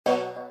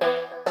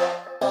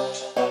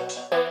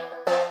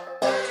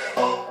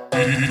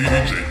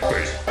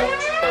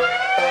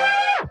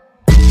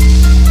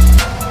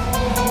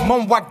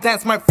Mom, what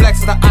dance my flex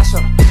to the Asha.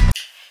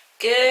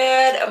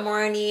 Good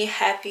morning,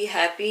 happy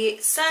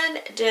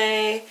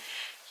Sunday,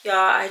 y'all.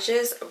 I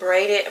just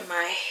braided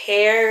my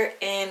hair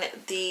in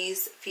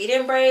these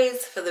feed-in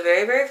braids for the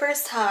very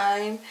first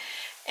time,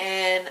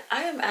 and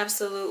I am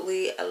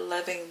absolutely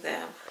loving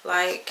them.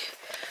 Like,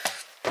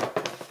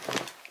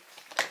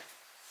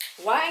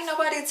 why ain't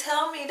nobody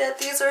tell me that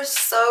these are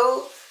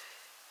so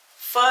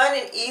fun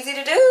and easy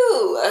to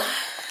do?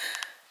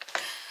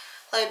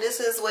 Like,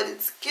 this is what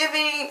it's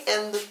giving.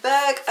 In the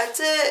back, I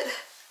did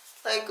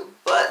like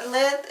butt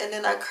length, and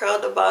then I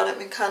curled the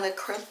bottom and kind of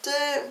crimped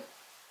it.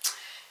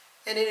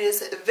 And it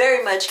is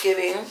very much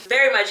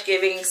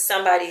giving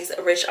somebody's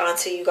rich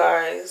auntie, you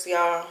guys,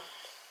 y'all.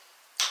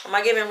 Am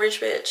I giving rich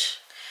bitch?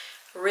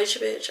 Rich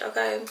bitch,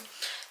 okay.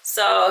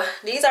 So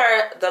these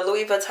are the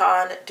Louis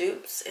Vuitton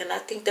dupes, and I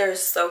think they're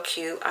so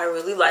cute. I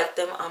really like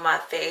them on my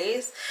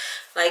face.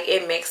 Like,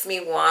 it makes me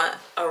want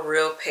a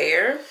real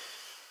pair.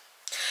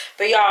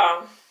 But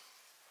y'all,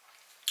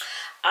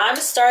 I'm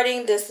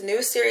starting this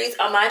new series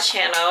on my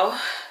channel.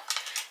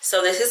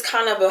 So this is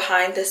kind of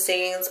behind the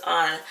scenes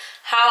on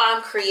how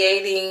I'm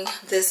creating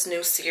this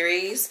new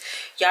series.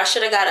 Y'all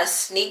should have got a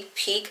sneak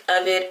peek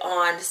of it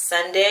on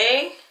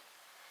Sunday.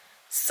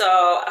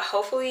 So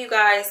hopefully you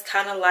guys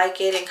kind of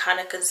like it and kind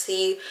of can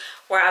see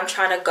where I'm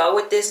trying to go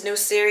with this new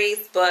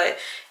series. But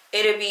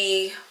it'll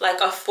be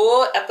like a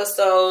full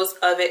episodes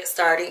of it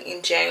starting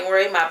in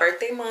January, my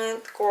birthday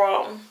month,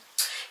 girl.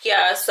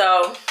 Yeah,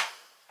 so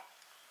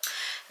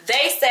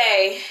they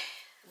say,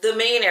 the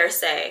millionaires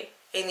say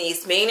in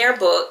these millionaire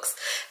books,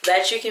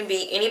 that you can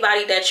be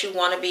anybody that you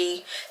want to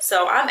be.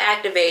 So I'm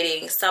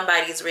activating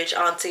somebody's rich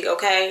auntie,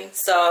 okay?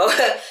 So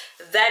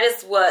that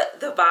is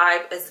what the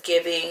vibe is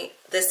giving.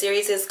 The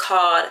series is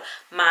called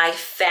My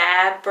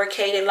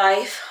Fabricated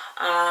Life.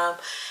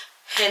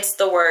 Hence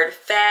the word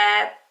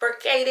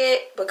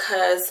fabricated,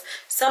 because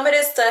some of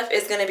this stuff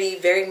is going to be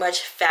very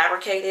much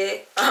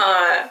fabricated.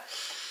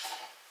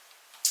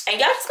 And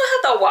y'all just gonna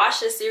have to watch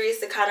the series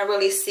to kind of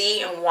really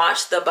see and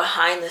watch the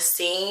behind the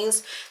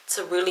scenes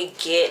to really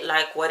get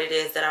like what it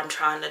is that I'm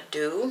trying to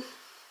do.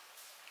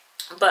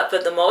 But for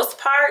the most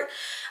part,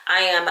 I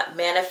am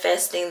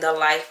manifesting the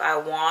life I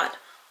want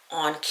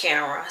on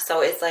camera.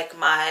 So it's like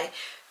my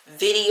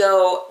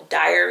video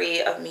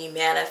diary of me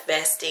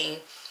manifesting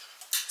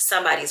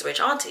somebody's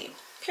rich auntie,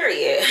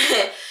 period.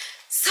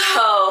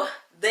 So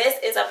this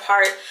is a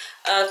part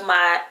of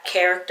my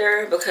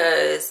character,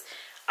 because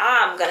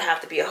I'm gonna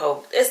have to be a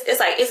whole, it's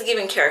like, it's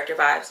giving character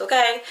vibes,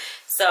 okay?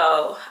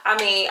 So I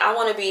mean, I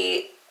want to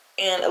be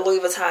in Louis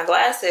Vuitton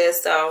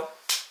glasses, so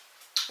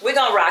we're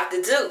gonna rock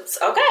the dupes,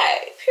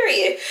 okay,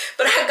 period.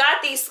 But I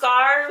got these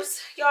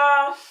scarves,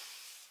 y'all,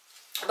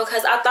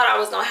 because I thought I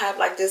was gonna have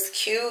like this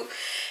cute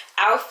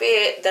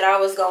outfit that I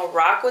was gonna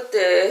rock with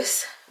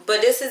this,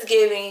 but this is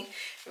giving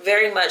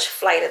very much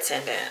flight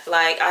attendant.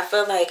 Like, I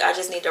feel like I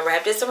just need to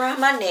wrap this around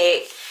my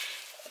neck,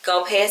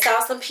 go pass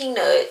out some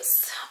peanuts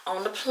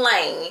on the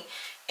plane,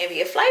 and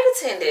be a flight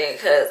attendant,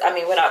 because I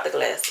mean, without the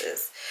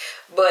glasses.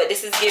 But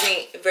this is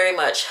giving very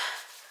much,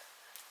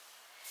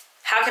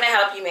 how can I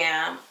help you,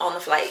 ma'am, on the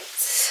flight,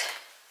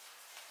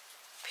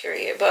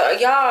 period.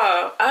 But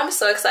y'all, I'm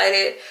so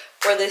excited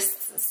for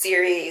this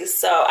series.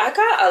 So I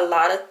got a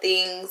lot of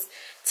things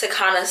to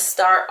kind of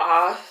start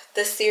off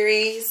the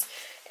series,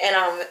 and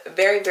I'm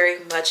very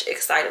much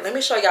excited. Let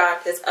me show y'all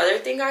this other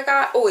thing I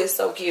got. Oh, it's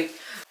so cute.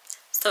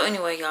 So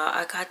anyway, y'all,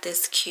 I got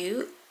this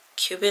cute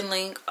Cuban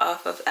link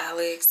off of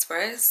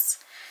AliExpress,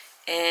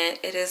 and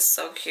it is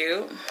so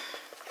cute.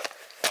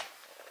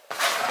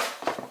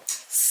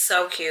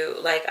 So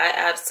cute. Like, I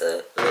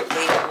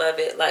absolutely love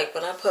it. Like,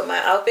 when I put my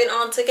outfit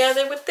on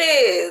together with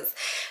this,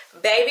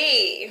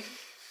 baby,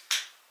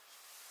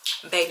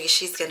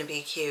 she's gonna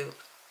be cute.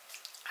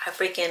 I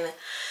freaking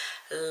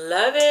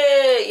love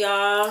it,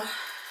 y'all.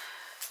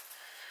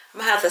 I'm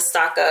gonna have to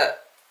stock up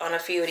on a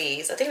few of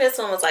these. I think this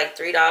one was like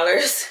 $3.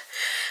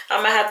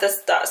 I'm gonna have to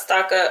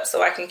stock up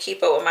so I can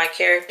keep up with my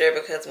character,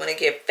 because when it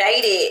get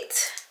faded,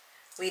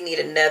 we need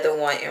another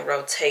one in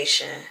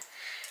rotation.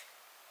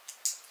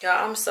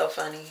 Y'all, I'm so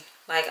funny.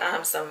 Like, I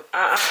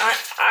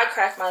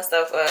crack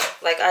myself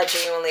up. Like, I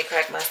genuinely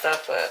crack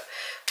myself up.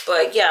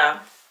 But yeah,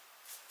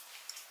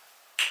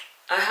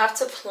 I have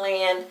to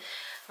plan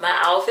my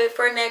outfit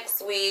for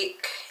next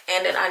week,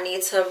 and then I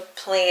need to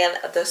plan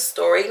the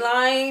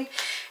storyline,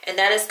 and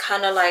that is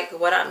kind of like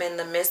what I'm in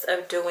the midst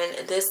of doing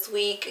this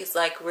week. Is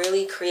like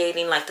really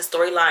creating like the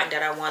storyline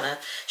that I want to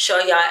show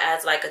y'all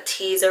as like a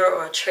teaser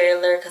or a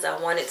trailer, because I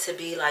want it to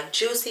be like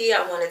juicy,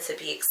 I want it to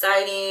be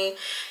exciting,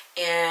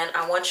 and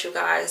I want you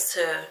guys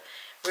to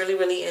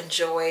really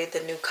enjoy the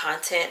new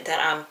content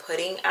that I'm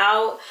putting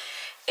out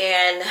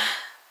and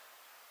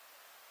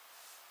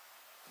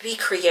be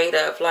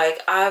creative.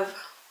 Like, I've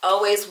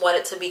always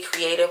wanted to be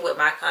creative with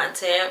my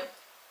content,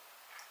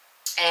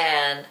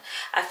 and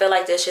I feel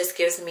like this just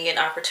gives me an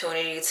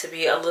opportunity to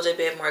be a little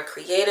bit more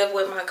creative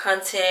with my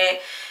content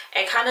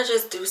and kind of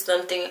just do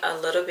something a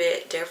little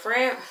bit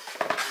different.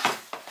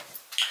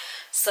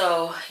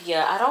 So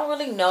yeah, I don't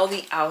really know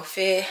the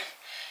outfit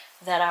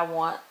that I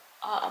want.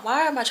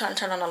 Why am I trying to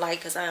turn on the light?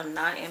 Because I am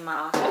not in my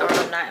office, or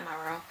I'm not in my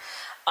room.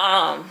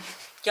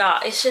 Y'all,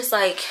 it's just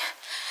like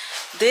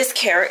this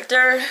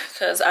character,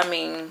 because I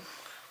mean,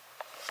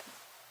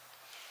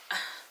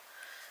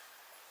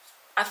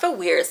 I feel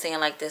weird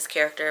saying like this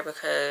character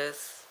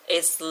because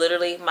it's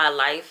literally my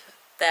life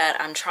that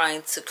I'm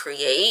trying to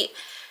create.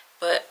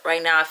 But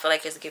right now I feel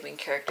like it's giving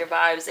character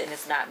vibes and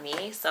it's not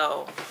me.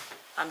 So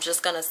I'm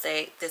just gonna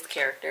say this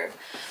character.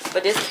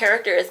 But this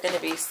character is gonna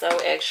be so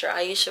extra.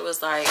 Aisha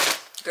was like,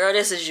 girl,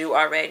 this is you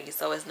already,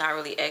 so it's not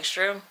really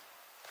extra.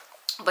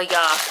 But y'all,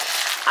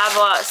 I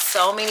bought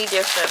so many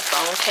different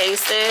phone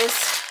cases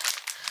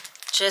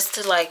just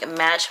to like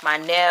match my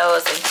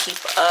nails and keep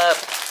up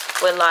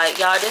with, like,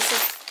 y'all,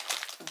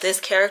 this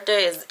character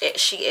is,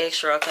 she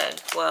extra. Okay,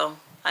 well,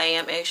 I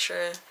am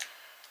extra.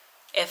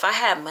 If I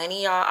had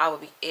money, y'all, I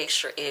would be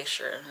extra.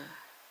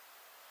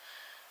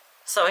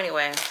 So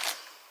anyway,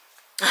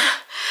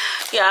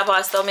 yeah, I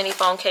bought so many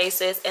phone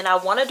cases, and I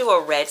want to do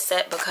a red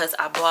set because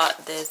I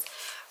bought this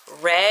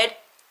red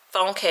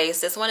phone case.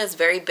 This one is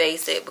very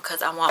basic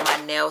because I want my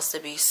nails to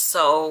be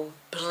so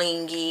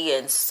blingy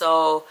and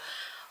so,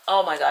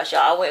 oh my gosh,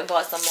 y'all, I went and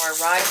bought some more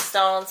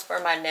rhinestones for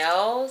my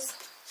nails.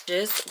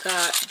 Just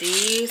got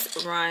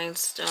these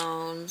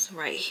rhinestones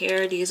right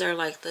here. These are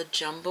like the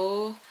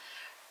jumbo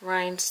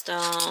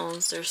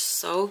rhinestones. They're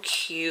so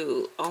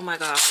cute. Oh my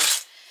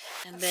gosh.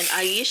 And then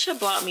Aisha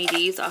bought me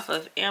these off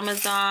of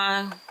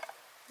Amazon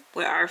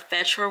with our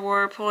Fetch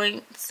reward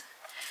points.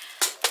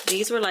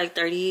 These were like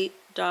 $30.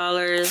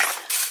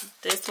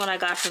 This one I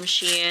got from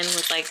Shein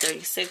was like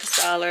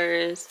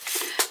 $36.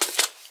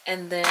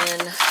 And then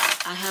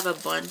I have a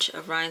bunch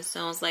of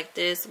rhinestones like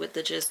this with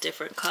the just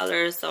different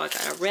colors. So I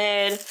got a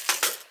red,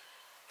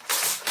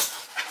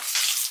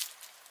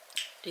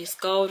 this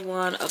gold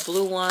one, a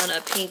blue one,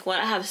 a pink one.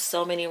 I have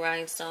so many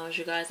rhinestones,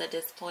 you guys, at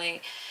this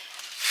point.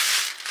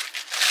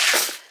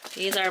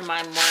 These are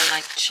my more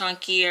like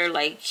chunkier,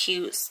 like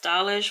cute,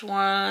 stylish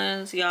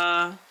ones,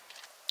 y'all.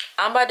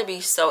 I'm about to be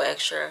so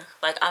extra.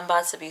 Like, I'm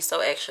about to be so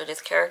extra.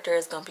 This character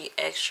is gonna be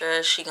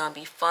extra. She gonna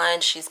be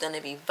fun. She's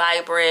gonna be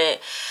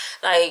vibrant.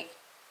 Like,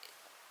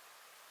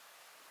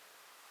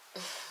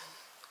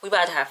 we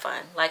about to have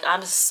fun. Like,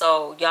 I'm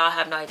so, y'all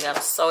have no idea,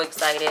 I'm so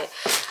excited.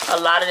 A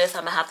lot of this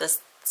I'm gonna have to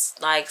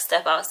like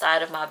step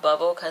outside of my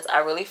bubble because I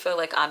really feel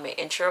like I'm an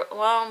introvert.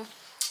 Well,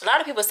 a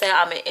lot of people say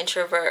I'm an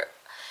introvert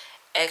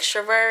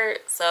extrovert,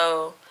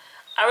 so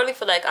I really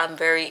feel like I'm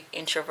very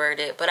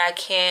introverted, but I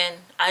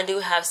do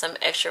have some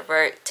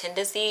extrovert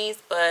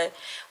tendencies. But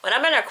when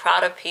I'm in a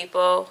crowd of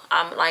people,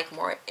 I'm like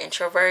more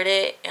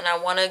introverted, and I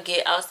want to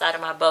get outside of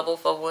my bubble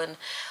for when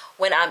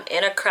I'm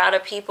in a crowd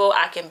of people,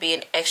 I can be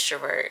an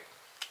extrovert.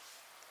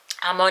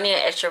 I'm only an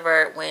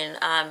extrovert when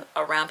I'm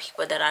around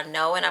people that I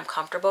know and I'm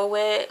comfortable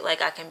with.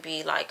 Like, I can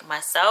be like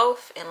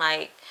myself and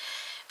like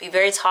be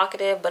very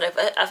talkative. But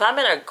if I'm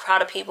in a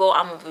crowd of people,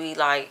 I'm gonna be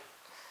like,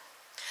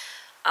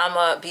 I'm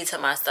gonna be to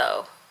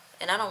myself,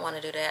 and I don't want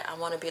to do that. I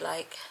want to be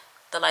like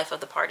the life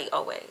of the party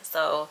always.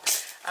 So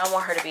I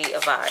want her to be a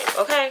vibe.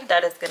 Okay,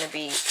 that is gonna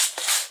be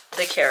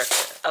the character,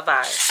 a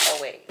vibe,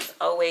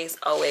 always,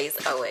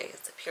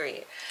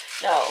 period.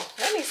 No,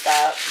 let me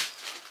stop.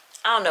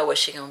 I don't know what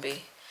she gonna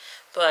be,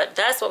 but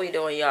that's what we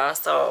doing, y'all.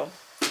 So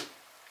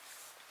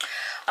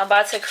I'm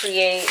about to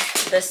create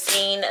the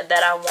scene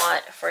that I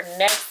want for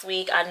next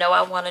week. I know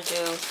I want to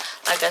do,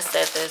 like I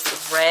said,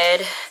 this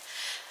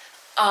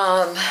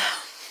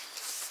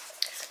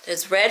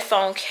red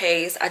phone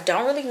case. I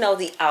don't really know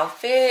the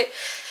outfit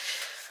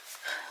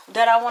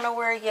that I want to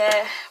wear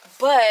yet,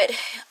 but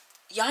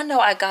y'all know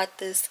I got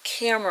this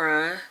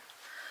camera.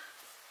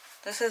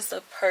 This is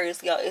the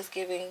purse, y'all. It's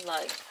giving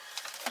like,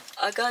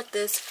 I got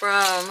this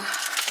from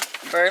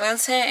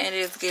Burlington, and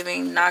it's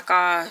giving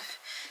knockoff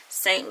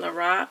Saint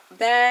Laurent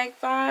bag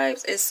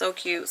vibes. It's so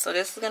cute. So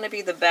this is gonna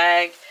be the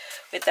bag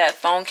with that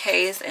phone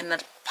case and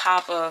the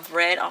pop of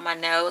red on my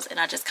nose, and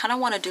I just kind of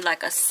want to do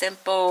like a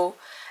simple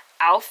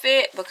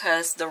outfit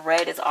because the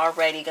red is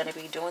already going to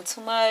be doing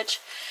too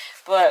much.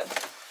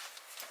 But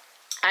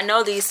I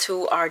know these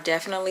two are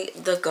definitely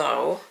the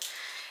go.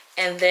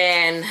 And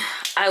then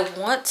I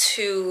want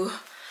to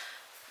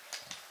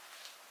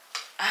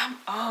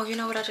oh, you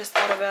know what I just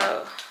thought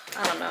about?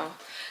 I don't know,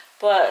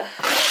 but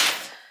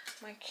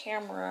my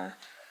camera,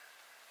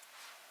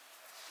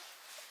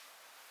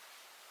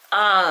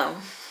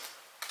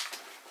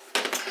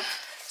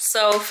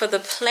 so for the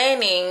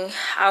planning,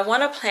 I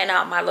want to plan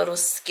out my little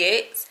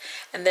skits,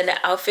 and then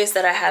the outfits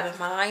that I have in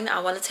mind,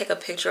 I want to take a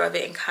picture of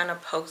it and kind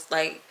of post,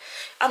 like,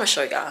 I'm gonna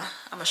show y'all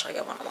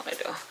what I want to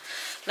do.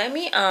 Let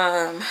me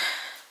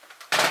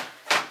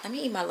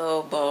eat my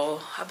little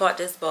bowl. I bought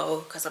this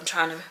bowl because I'm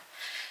trying to,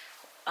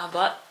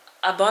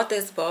 I bought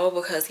this bowl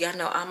because y'all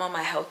know I'm on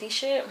my healthy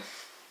shit.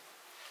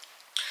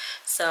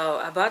 So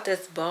I bought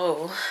this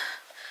bowl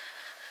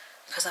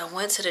because I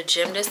went to the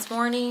gym this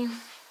morning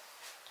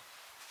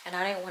and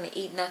I didn't want to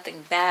eat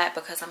nothing bad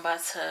because I'm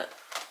about to,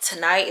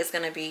 tonight is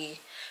going to be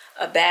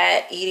a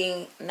bad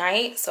eating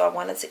night, so I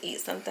wanted to eat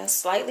something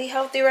slightly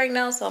healthy right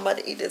now. So I'm about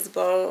to eat this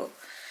bowl.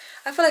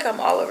 I feel like I'm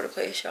all over the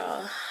place,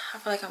 y'all. I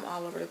feel like I'm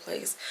all over the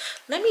place.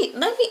 Let me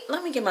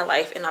get my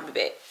life and I'll be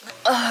back.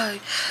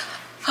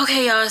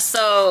 Okay, y'all,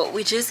 so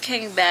we just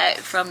came back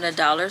from the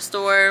dollar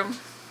store.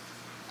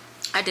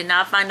 I did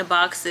not find the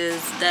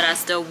boxes that I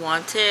still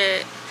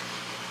wanted.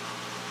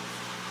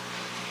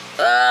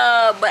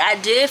 But I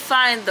did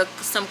find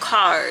some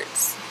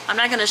cards. I'm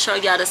not gonna show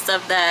y'all the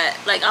stuff that,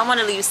 like, I want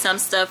to leave some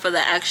stuff for the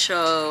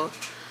actual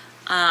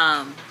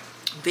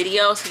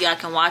video so y'all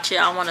can watch it.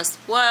 I want to,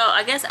 well,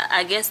 I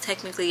guess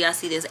technically y'all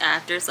see this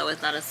after, so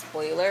it's not a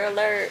spoiler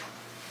alert.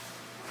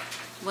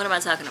 What am I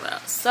talking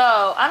about?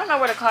 So I don't know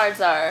where the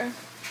cards are.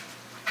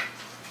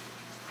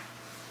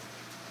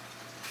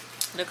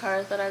 The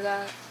cards that I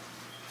got.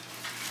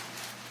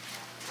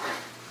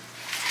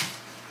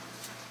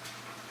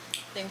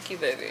 Thank you,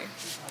 baby.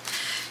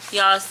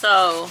 Y'all,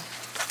 so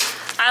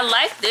I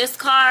like this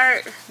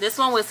card. This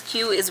one was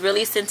cute. It's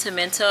really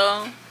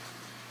sentimental.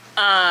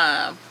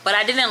 But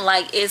I didn't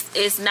like,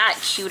 it's not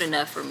cute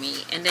enough for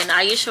me. And then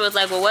Aisha was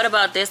like, well, what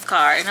about this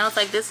card? And I was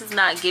like, this is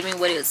not giving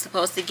what it's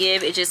supposed to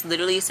give. It just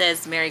literally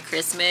says Merry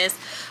Christmas.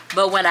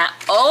 But when I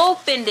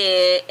opened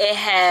it, it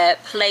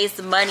had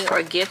place money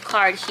or gift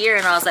card here.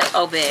 And I was like,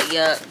 oh, babe,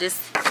 yeah,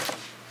 this,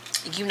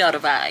 you know the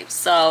vibe.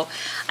 So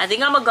I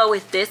think I'm gonna go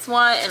with this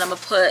one, and I'm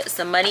gonna put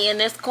some money in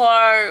this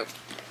card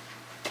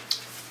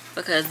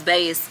because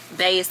Bae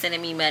is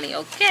sending me money.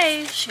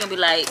 Okay, she gonna be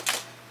like,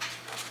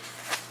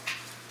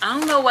 I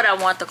don't know what I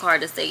want the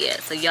card to say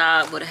yet, so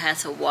y'all would have had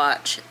to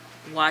watch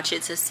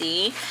it to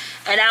see.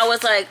 And I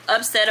was like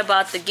upset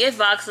about the gift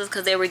boxes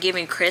because they were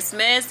giving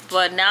Christmas,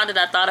 but now that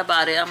I thought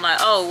about it, I'm like,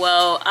 oh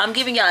well, I'm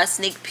giving y'all a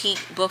sneak peek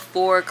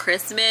before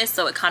Christmas,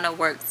 so it kind of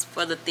works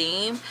for the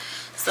theme.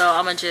 So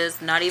I'm gonna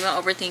just not even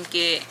overthink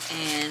it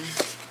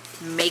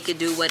and make it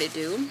do what it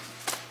do.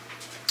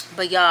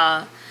 But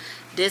y'all,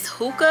 this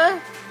hookah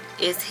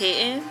is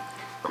hitting.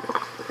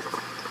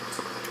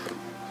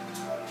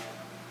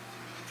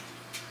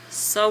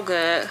 So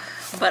good.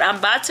 But I'm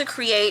about to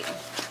create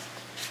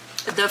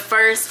the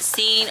first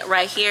scene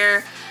right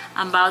here.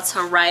 I'm about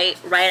to write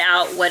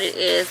out what it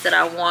is that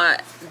I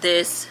want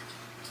this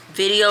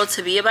video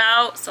to be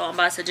about. So I'm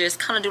about to just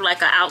kind of do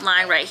like an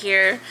outline right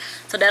here.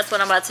 So that's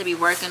what I'm about to be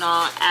working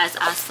on as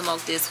I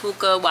smoke this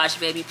hookah, watch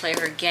baby play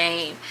her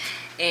game,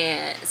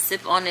 and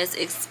sip on this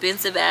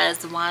expensive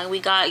ass wine we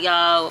got,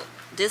 y'all.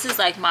 This is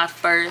like my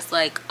first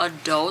like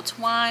adult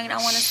wine, I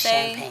want to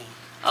say. Champagne.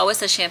 Oh,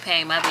 it's a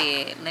champagne, my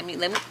bad. Let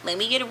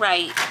me get it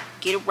right.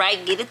 Get it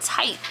right, get it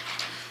tight.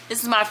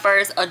 This is my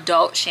first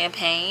adult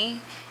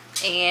champagne,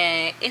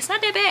 and it's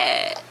not that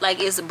bad. Like,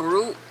 it's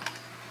brut.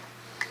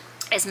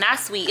 It's not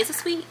sweet. Is it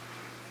sweet?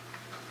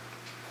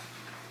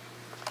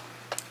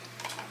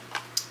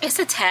 It's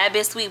a tad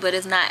bit sweet, but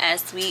it's not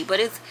as sweet. But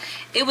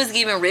it was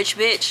giving rich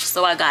bitch,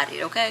 so I got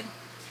it, okay?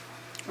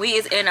 We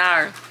is in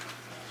our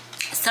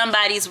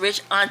somebody's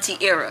rich auntie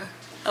era,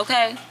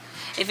 okay?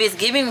 If it's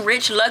giving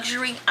rich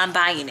luxury, I'm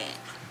buying it.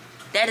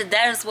 That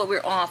is what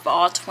we're on for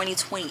all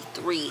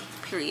 2023,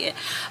 period.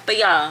 But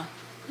y'all,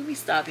 let me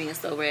stop being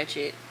so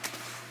ratchet.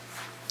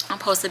 I'm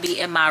supposed to be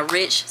in my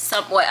rich,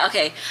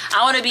 okay,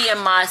 I want to be in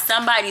my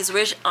somebody's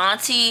rich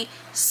auntie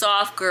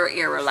soft girl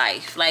era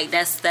life. Like,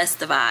 that's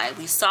the vibe.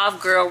 We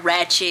soft girl,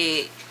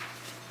 ratchet,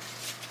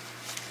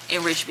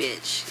 and rich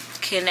bitch.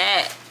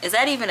 Is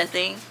that even a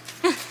thing?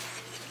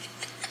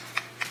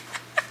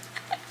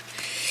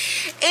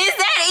 Is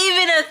that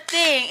even a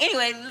thing?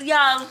 Anyway,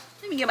 y'all,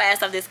 let me get my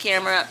ass off this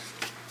camera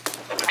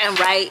and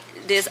write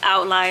this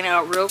outline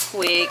out real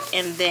quick,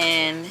 and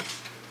then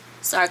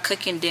start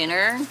cooking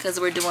dinner because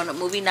we're doing a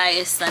movie night.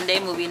 It's Sunday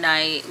movie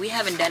night. We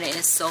haven't done it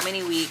in so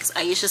many weeks.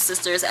 Aisha's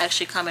sister is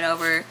actually coming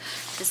over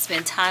to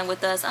spend time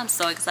with us. I'm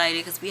so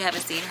excited because we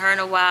haven't seen her in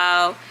a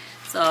while.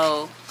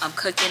 So I'm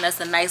cooking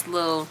us a nice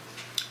little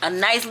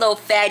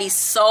fatty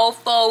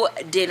soulful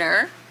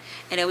dinner,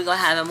 and then we're gonna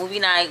have a movie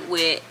night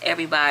with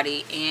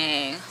everybody,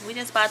 and we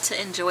just about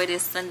to enjoy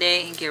this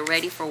Sunday and get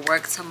ready for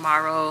work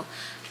tomorrow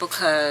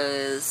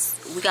because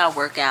we got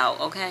work out,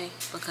 okay?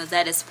 Because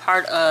that is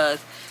part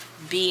of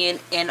being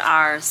in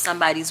our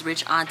somebody's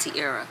rich auntie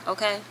era,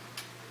 okay?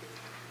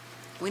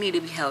 We need to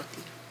be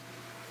healthy.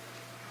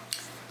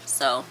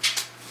 So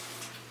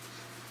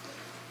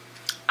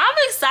I'm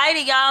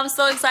excited, y'all. I'm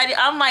so excited.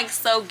 I'm like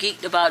so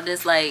geeked about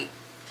this, like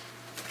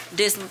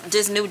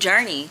this new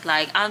journey.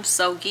 Like, I'm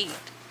so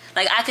geeked.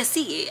 Like, I could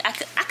see it. I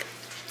could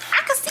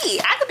see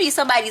it. I could be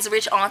somebody's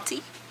rich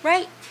auntie,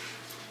 right?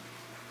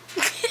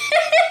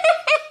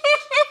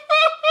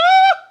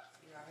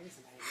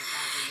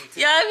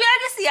 Y'all, if y'all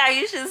can see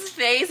Aisha's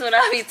face when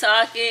I be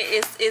talking,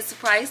 it's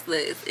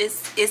priceless.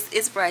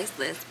 It's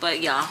priceless.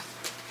 But y'all,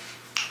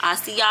 I'll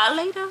see y'all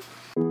later.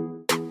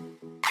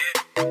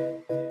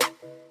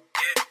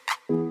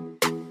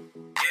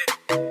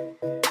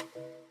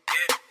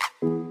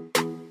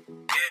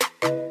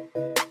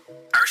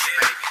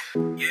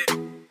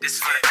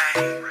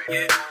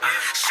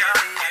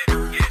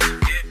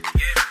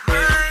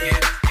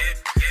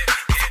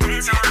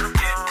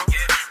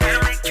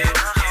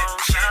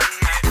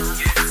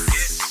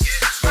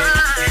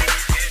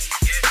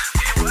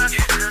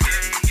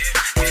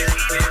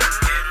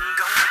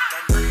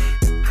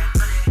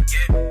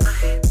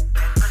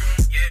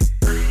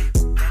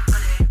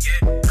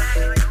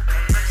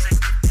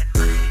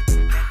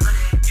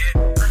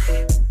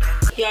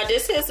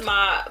 is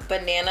my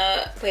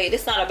banana, wait,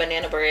 it's not a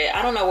banana bread.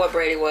 I don't know what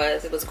bread it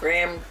was. It was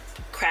graham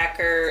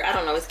cracker. I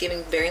don't know. It's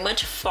giving very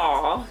much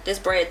fall. This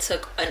bread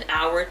took an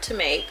hour to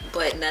make,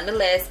 but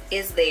nonetheless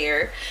is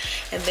there.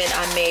 And then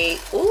I made,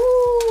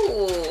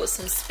 ooh,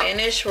 some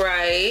Spanish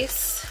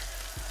rice.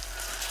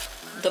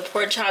 The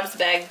pork chops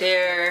back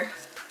there.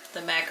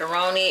 The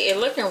macaroni. It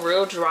looking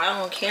real dry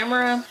on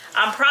camera.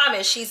 I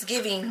promise she's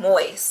giving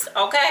moist,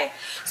 okay?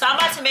 So I'm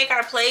about to make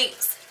our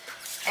plates,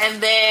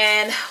 and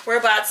then we're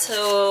about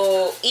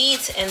to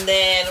eat, and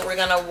then we're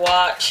gonna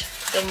watch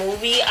the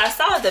movie. I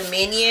saw the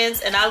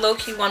Minions, and I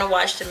low-key want to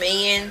watch the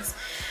Minions,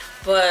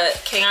 but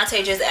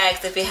Keontae just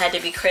asked if it had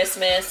to be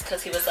Christmas,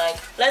 because he was like,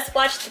 let's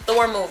watch the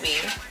Thor movie.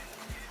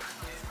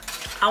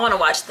 I want to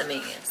watch the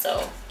Minions,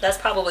 so that's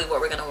probably what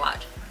we're gonna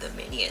watch, the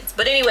Minions.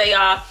 But anyway,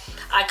 y'all,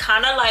 I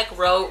kind of like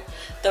wrote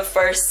the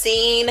first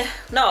scene.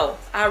 No,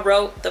 I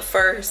wrote the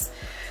first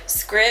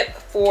script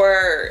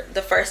for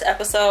the first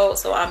episode,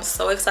 so I'm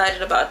so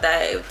excited about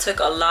that. It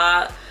took a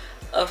lot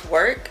of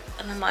work,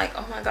 and I'm like,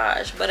 oh my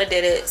gosh, but I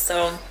did it.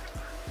 So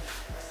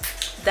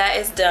that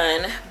is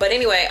done. But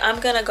anyway, I'm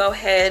gonna go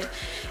ahead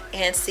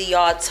and see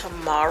y'all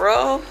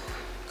tomorrow,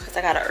 because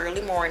I got an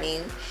early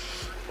morning.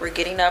 We're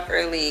getting up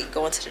early,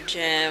 going to the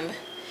gym,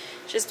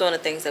 just doing the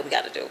things that we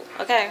got to do,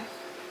 okay?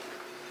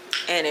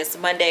 And it's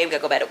Monday, we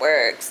gotta go back to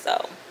work.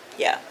 So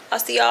yeah, I'll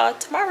see y'all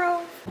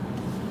tomorrow.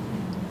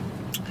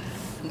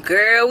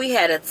 Girl, we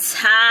had a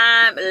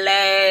time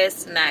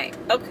last night.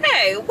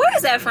 Okay, where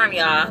is that from,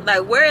 y'all?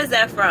 Like, where is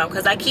that from?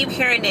 Because I keep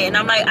hearing it, and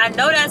I'm like, I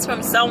know that's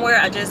from somewhere,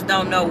 I just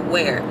don't know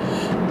where.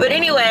 But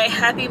anyway,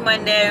 happy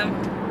Monday.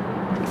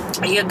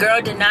 Your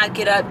girl did not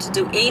get up to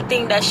do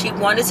anything that she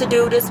wanted to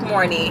do this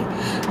morning.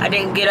 I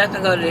didn't get up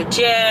and go to the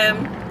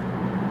gym.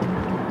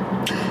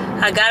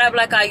 I got up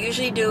like I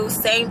usually do,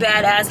 same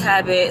badass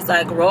habits,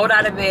 like rolled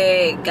out of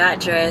bed, got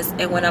dressed,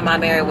 and went on my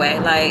merry way.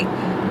 Like,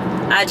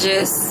 I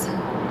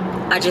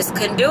just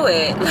couldn't do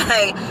it.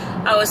 Like,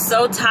 I was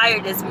so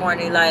tired this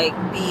morning, like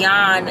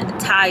beyond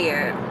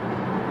tired.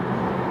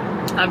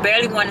 I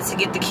barely wanted to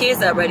get the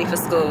kids up ready for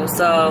school.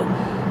 So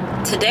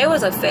today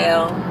was a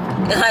fail.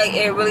 Like,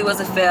 it really was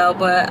a fail,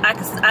 but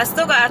I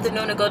still got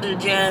afternoon to go to the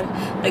gym.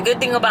 The good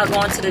thing about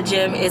going to the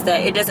gym is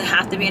that it doesn't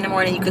have to be in the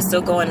morning. You can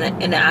still go in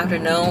the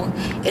afternoon.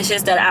 It's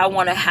just that I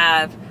want to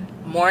have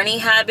morning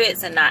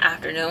habits and not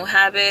afternoon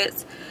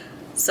habits.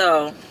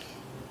 So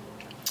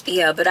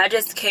yeah, but I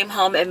just came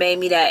home and made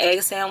me that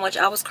egg sandwich.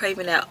 I was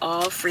craving that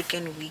all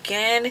freaking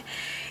weekend,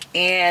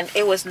 and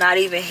it was not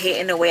even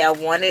hitting the way I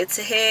wanted it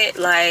to hit.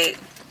 Like,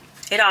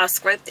 it all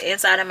scraped the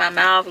inside of my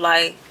mouth,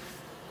 like,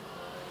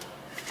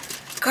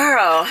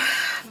 girl.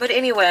 But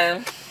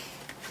anyway,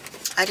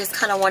 I just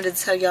kind of wanted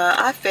to tell y'all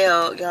I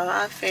failed, y'all.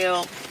 I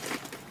failed.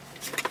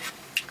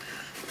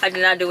 I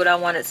did not do what I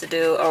wanted to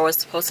do or was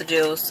supposed to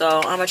do. So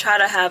I'm gonna try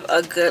to have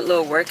a good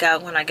little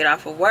workout when I get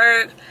off of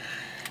work,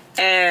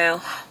 and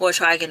we'll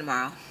try again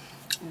tomorrow.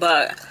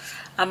 But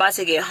I'm about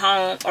to get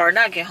home, or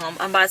not get home,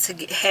 I'm about to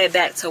head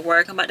back to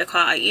work. I'm about to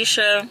call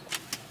Aisha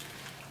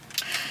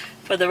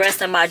for the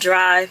rest of my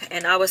drive,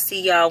 and I will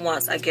see y'all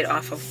once I get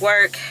off of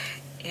work,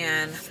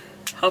 and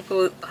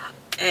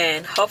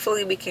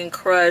hopefully we can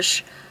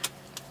crush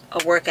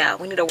a workout.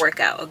 We need a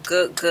workout, a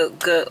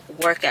good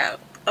workout.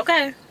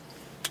 Okay.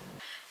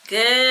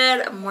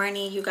 Good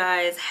morning, you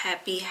guys.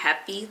 Happy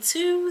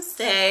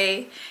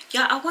Tuesday.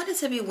 Y'all, I want it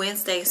to be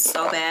Wednesday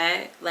so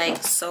bad,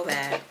 like so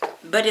bad,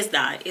 but it's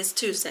not. It's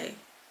Tuesday,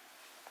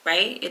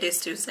 right? It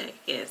is Tuesday,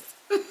 yes.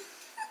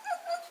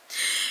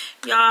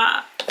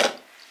 Y'all,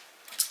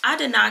 I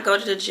did not go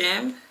to the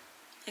gym,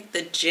 like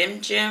the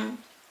gym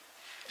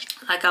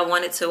like I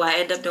wanted to. I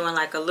ended up doing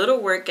like a little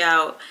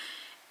workout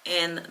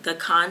in the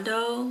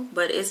condo,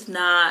 but it's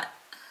not,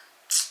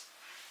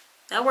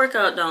 that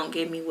workout don't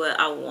give me what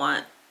I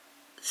want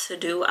to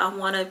do. I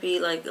want to be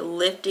like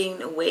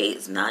lifting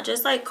weights, not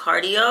just like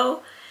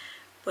cardio,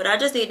 but I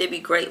just need to be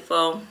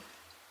grateful.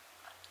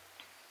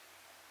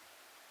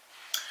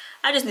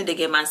 I just need to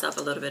give myself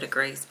a little bit of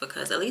grace,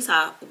 because at least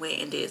I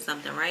went and did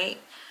something, right?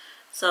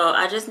 So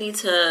I just need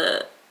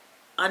to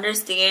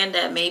understand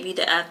that maybe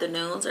the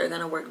afternoons are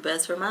gonna work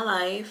best for my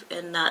life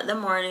and not the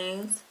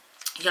mornings.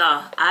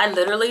 Y'all, I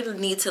literally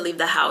need to leave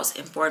the house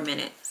in 4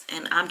 minutes,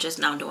 and I'm just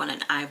now doing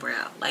an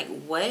eyebrow. Like,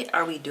 what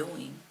are we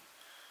doing?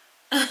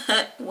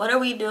 What are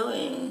we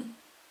doing?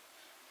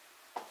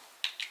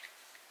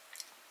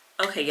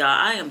 Okay, y'all,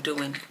 I am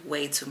doing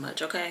way too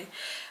much, okay?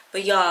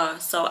 But y'all,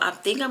 so I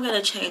think I'm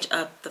gonna change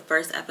up the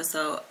first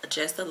episode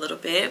just a little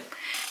bit.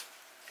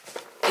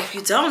 If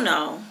you don't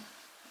know,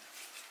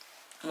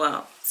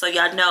 well, so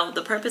y'all know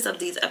the purpose of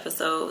these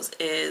episodes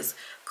is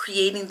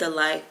creating the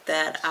life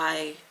that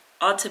I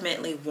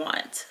ultimately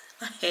want.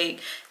 Like,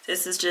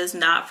 this is just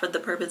not for the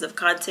purpose of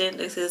content.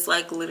 This is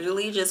like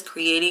literally just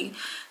creating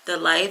the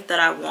life that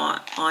I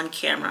want on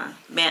camera.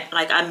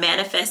 Like, I'm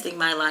manifesting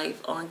my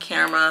life on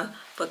camera,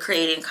 but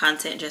creating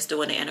content, just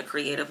doing it in a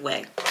creative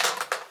way.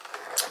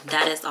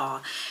 That is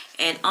all.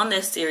 And on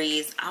this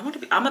series, I'm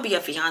gonna be a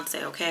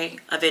fiance, okay?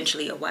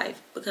 Eventually a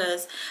wife,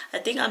 because I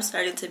think I'm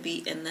starting to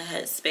be in the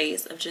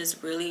headspace of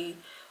just really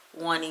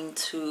wanting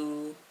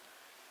to,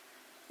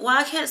 well,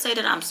 I can't say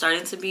that I'm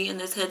starting to be in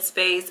this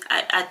headspace.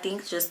 I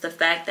think just the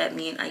fact that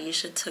me and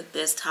Aisha took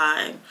this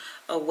time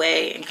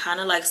away and kind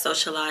of like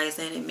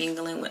socializing and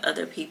mingling with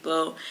other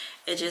people,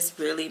 it just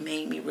really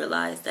made me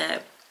realize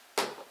that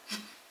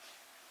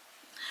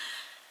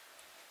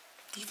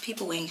these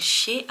people ain't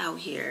shit out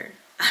here.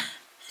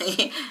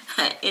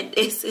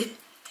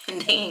 And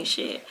they ain't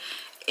shit.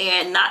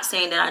 And not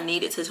saying that I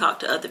needed to talk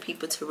to other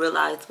people to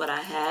realize what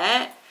I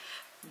had,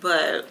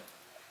 but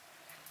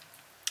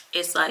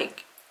it's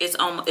like,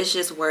 it's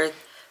just worth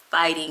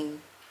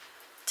fighting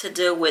to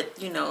deal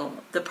with, you know,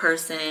 the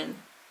person.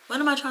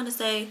 What am I trying to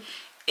say?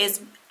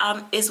 It's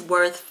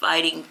worth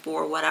fighting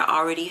for what I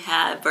already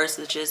have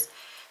versus just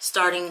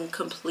starting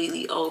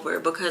completely over.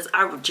 Because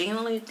I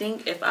genuinely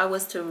think if I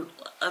was to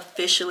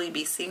officially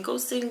be single,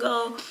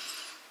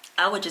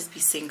 I would just be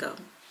single.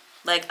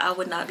 Like, I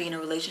would not be in a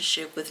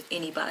relationship with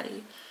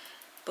anybody,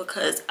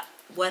 because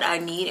what I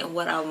need and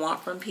what I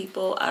want from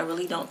people, I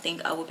really don't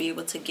think I will be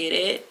able to get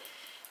it.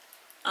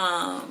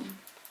 And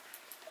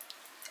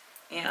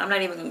I'm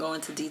not even gonna go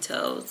into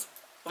details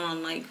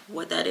on like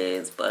what that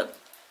is, but,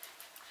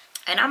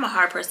 and I'm a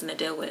hard person to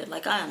deal with.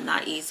 Like, I am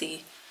not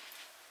easy,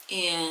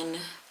 and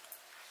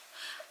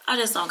I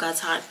just don't got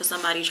time for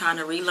somebody trying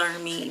to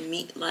relearn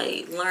me,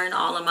 like learn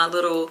all of my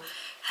little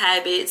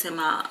habits and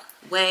my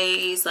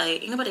ways.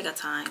 Like, ain't nobody got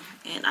time.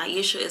 And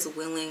Aisha is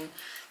willing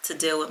to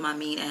deal with my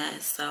mean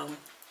ass, so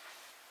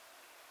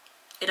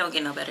it don't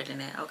get no better than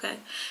that, okay?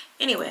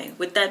 Anyway,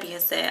 with that being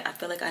said, I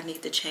feel like I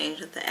need to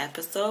change the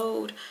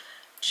episode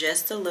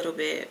just a little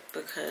bit,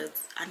 because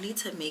I need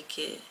to make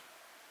it,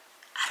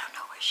 I don't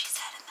know where she's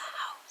at in the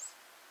house,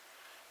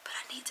 but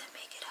I need to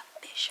make it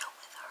official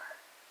with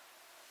her.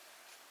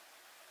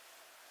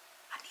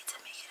 I need to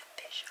make it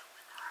official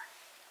with her.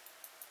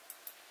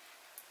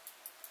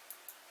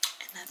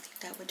 And I think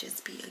that would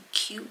just be a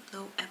cute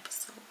little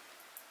episode.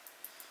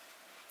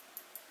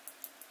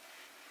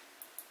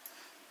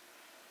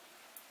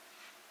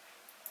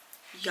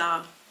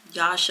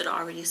 Y'all should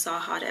already saw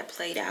how that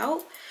played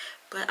out,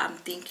 but I'm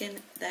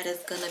thinking that is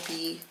gonna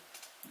be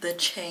the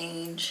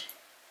change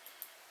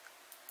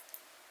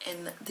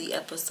in the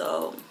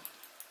episode,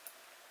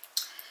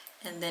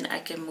 and then I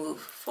can move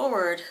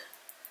forward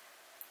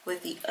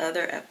with the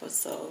other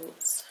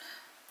episodes.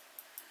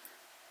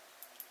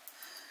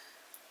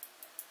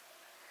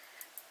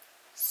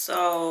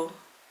 So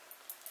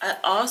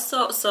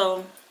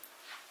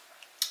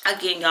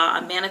again, y'all,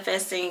 I'm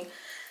manifesting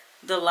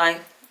the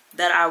life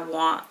that I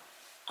want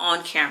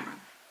on camera.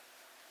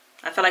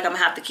 I feel like I'm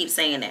gonna have to keep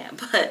saying that,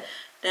 but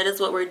that is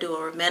what we're doing.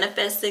 We're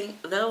manifesting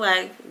the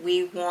life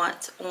we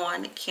want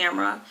on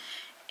camera,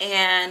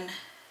 and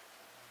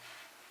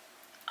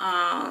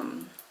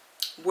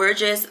we're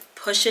just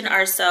pushing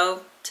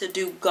ourselves to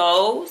do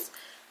goals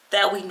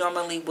that we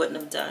normally wouldn't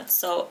have done.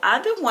 So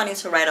I've been wanting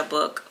to write a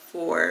book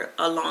for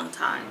a long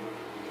time.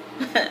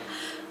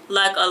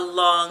 Like a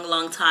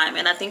long time,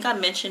 and I think I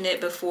mentioned it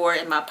before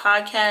in my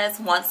podcast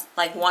once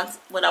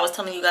when I was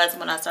telling you guys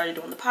when I started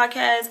doing the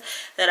podcast,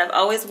 that I've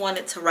always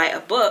wanted to write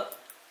a book,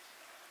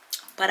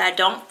 but I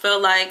don't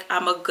feel like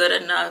I'm a good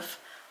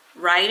enough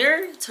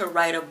writer to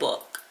write a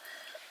book.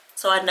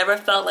 So I never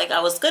felt like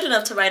I was good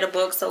enough to write a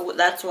book, so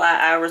that's why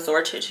I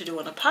resorted to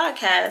doing a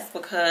podcast,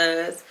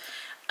 because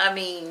I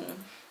mean,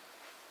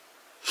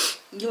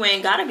 you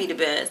ain't gotta be the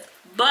best.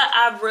 But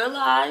I've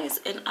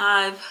realized, and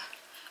I've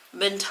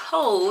been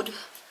told,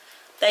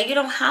 that you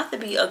don't have to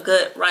be a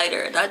good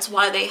writer. That's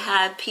why they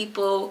have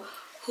people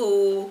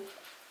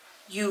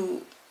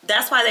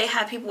that's why they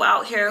have people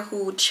out here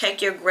who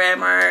check your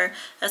grammar.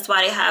 That's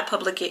why they have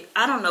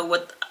I don't know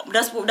what,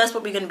 that's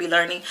what we're gonna be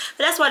learning.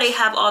 But that's why they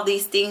have all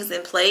these things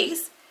in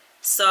place,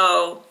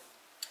 so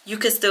you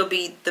can still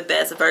be the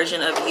best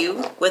version of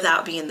you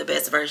without being the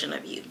best version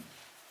of you.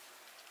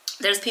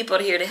 There's people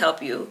here to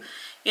help you,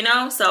 you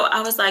know? So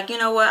I was like, you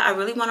know what? I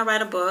really want to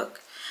write a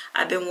book.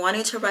 I've been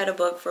wanting to write a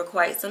book for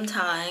quite some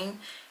time,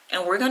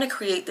 and we're going to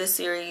create this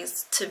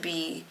series to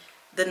be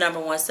the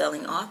 #1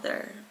 selling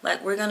author.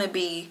 Like, we're going to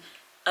be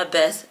a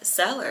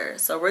bestseller.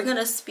 So we're going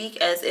to speak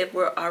as if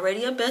we're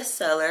already a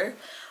bestseller,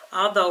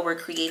 although we're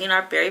creating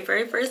our very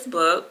first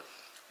book.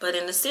 But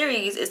in the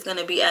series, it's going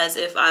to be as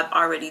if I've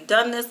already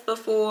done this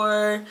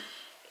before,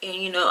 and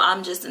you know,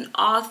 I'm just an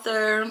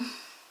author,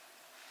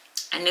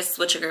 and this is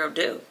what your girl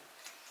do.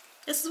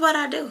 This is what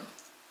I do.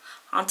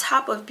 On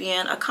top of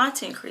being a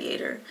content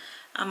creator,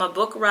 I'm a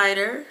book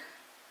writer,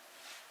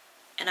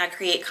 and I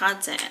create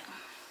content,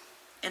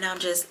 and I'm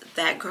just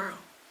that girl.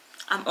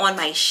 I'm on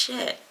my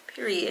shit,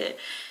 period.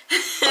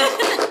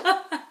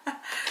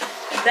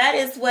 That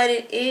is what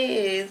it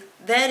is.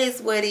 That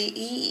is what it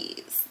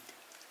is.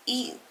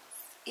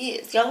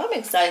 Y'all, I'm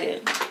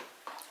excited.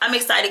 I'm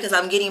excited because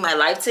I'm getting my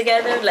life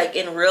together, like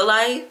in real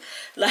life.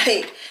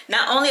 Like,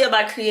 not only am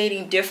I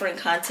creating different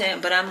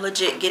content, but I'm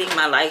legit getting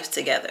my life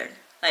together.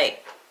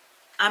 Like,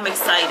 I'm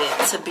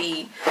excited to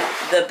be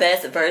the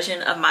best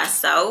version of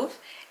myself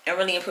and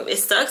really improve. It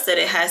sucks that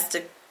it has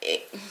to,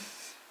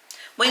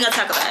 we ain't gonna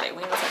talk about it.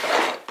 We ain't gonna talk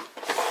about it.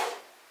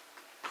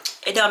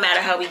 It don't matter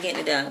how we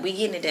getting it done. We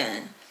getting it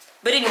done.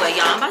 But anyway,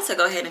 y'all, I'm about to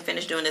go ahead and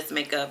finish doing this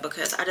makeup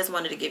because I just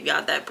wanted to give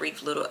y'all that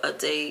brief little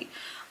update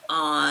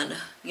on,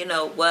 you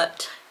know,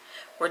 what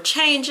we're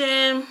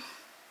changing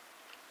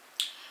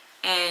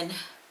and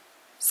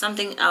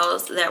something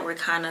else that we're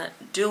kind of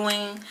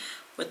doing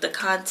with the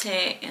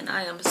content. And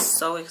I am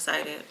so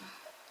excited.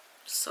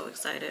 So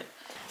excited.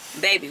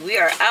 Baby, we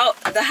are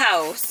out the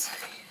house.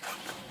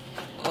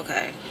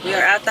 Okay, we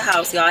are out the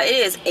house, y'all. It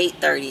is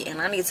 8:30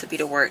 and I need to be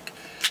to work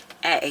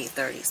at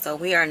 8:30, so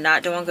we are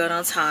not doing good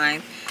on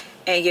time.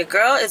 And your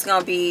girl is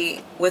gonna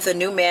be with a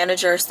new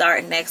manager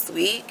starting next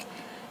week,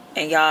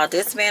 and y'all,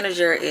 this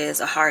manager is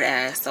a hard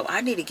ass, so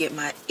I need to get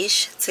my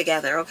ish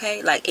together,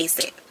 okay? Like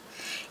ASAP.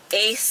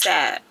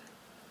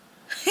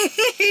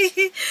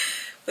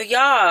 But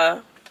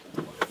y'all,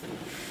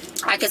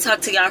 I can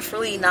talk to y'all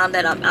freely now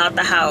that I'm out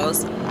the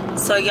house.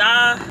 So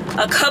y'all,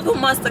 a couple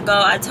months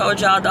ago I told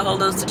y'all the whole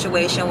little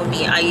situation with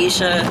me and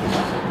Aisha,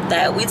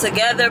 that we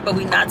together but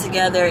we not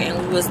together,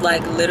 and we was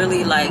like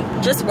literally like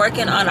just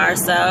working on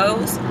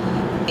ourselves.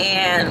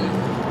 And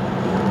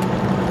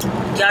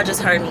y'all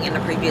just heard me in the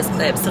previous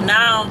clip. So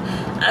now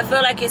I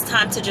feel like it's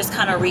time to just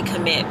kind of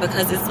recommit,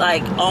 because it's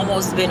like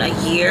almost been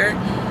a year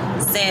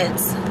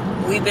since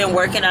we've been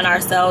working on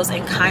ourselves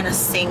and kind of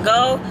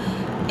single,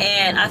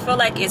 and I feel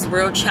like it's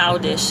real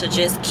childish to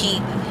just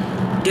keep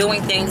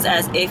doing things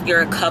as if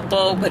you're a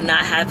couple but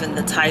not having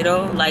the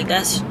title. Like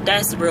that's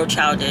real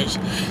childish.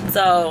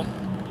 So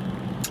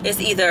it's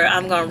either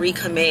I'm gonna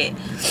recommit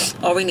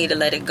or we need to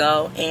let it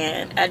go.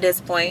 And at this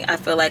point I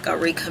feel like a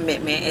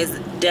recommitment is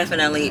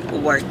definitely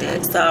worth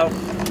it. So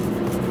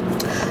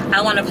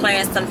I want to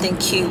plan something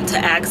cute to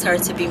ask her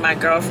to be my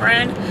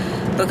girlfriend,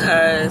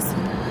 because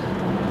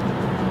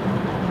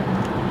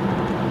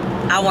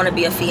I want to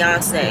be a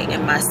fiance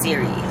in my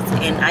series,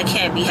 and I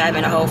can't be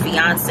having a whole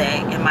fiance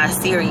in my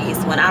series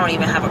when I don't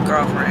even have a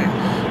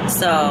girlfriend.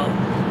 So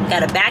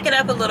gotta back it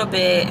up a little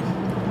bit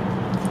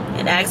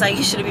and ask like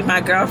you should be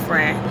my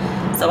girlfriend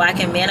so I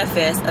can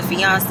manifest a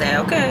fiance,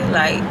 okay?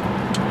 Like,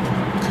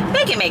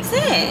 make it make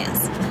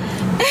sense.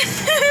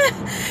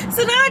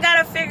 So now I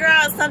gotta figure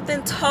out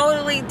something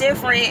totally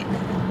different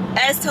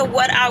as to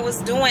what I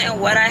was doing and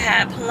what I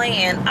had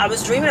planned. I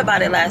was dreaming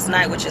about it last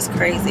night, which is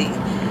crazy,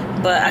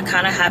 but I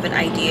kind of have an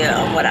idea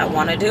on what I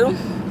want to do.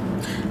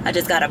 I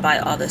just gotta buy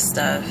all this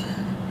stuff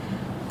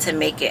to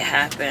make it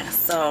happen.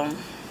 So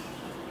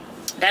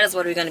that is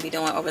what we're going to be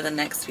doing over the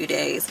next few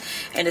days,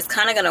 and it's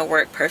kind of going to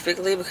work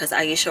perfectly because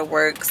Aisha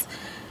works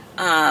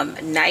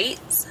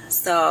nights.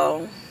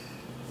 So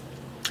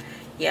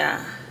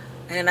yeah,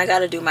 and I got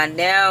to do my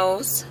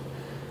nails,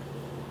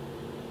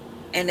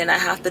 and then I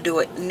have to do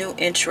a new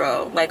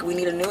intro. Like, we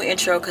need a new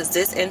intro, because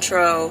this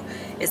intro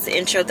is the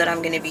intro that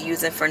I'm going to be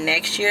using for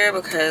next year,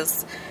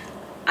 because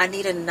I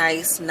need a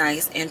nice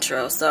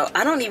intro. So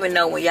I don't even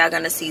know when y'all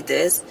going to see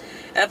this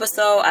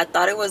episode. I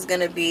thought it was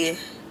going to be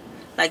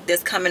like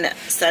this coming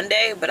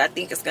Sunday, but I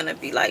think it's gonna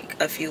be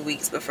like a few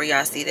weeks before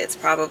y'all see this.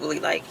 Probably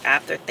like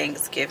after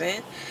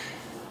Thanksgiving,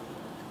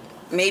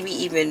 maybe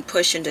even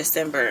pushing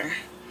December,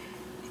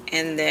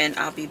 and then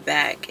I'll be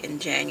back in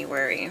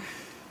January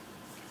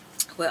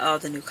with all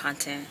the new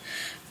content.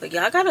 But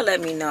y'all gotta let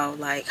me know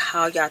like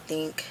how y'all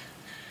think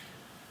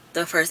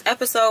the first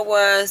episode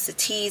was, the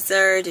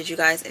teaser. Did you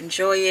guys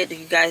enjoy it? Do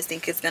you guys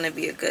think it's gonna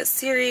be a good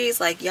series?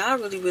 Like, y'all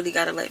really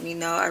gotta let me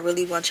know. I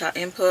really want y'all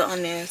input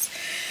on this,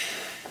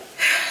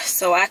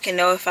 so I can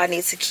know if I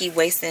need to keep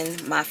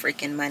wasting my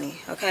freaking money,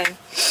 okay?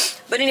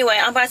 But anyway,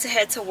 I'm about to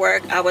head to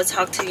work. I will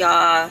talk to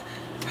y'all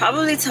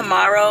probably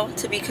tomorrow,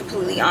 to be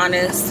completely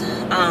honest.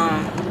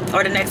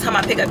 Or the next time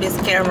I pick up this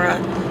camera,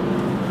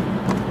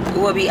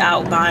 we'll be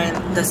out buying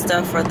the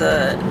stuff for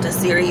the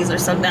series or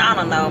something. I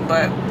don't know,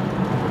 but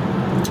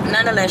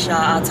nonetheless, y'all,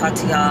 I'll talk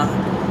to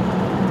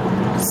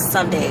y'all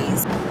some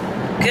days.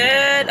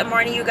 Good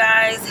morning, you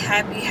guys.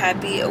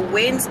 Happy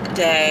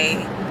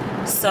Wednesday.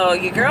 So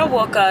your girl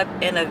woke up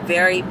in a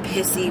very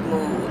pissy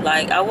mood.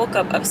 Like, I woke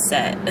up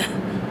upset.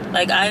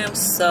 Like, I am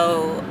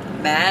so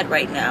mad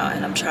right now,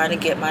 and I'm trying to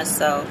get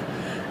myself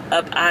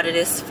up out of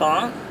this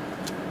funk,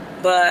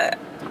 but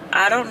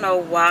I don't know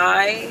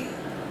why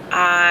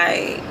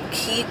I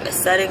keep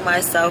setting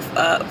myself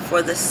up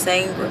for the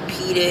same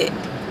repeated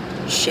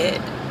shit,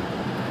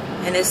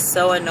 and it's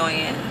so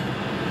annoying.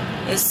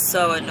 It's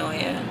so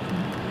annoying.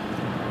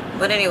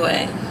 But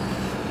anyway,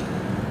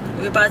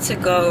 we're about to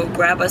go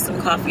grab us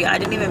some coffee. I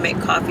didn't even make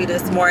coffee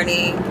this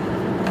morning.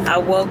 I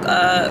woke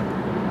up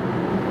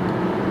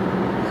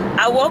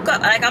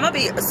like, I'm gonna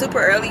be super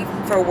early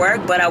for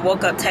work, but I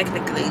woke up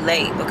technically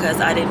late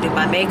because I didn't do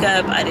my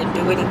makeup, I didn't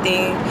do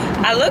anything.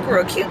 I look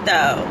real cute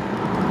though.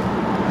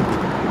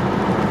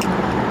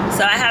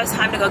 So I have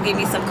time to go get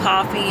me some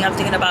coffee. I'm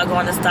thinking about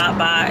going to stop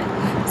by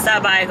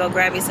and go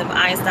grab me some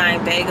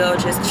Einstein bagel,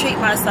 just treat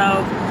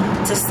myself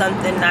to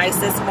something nice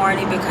this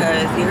morning,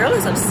 because your girl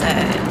is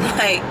upset.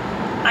 Like,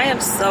 I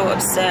am so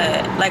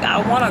upset. Like, I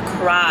want to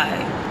cry.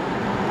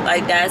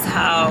 Like, that's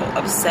how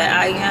upset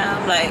I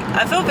am. Like,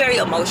 I feel very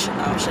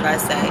emotional, should I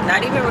say.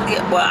 Not even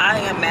really, well, I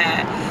am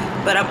mad,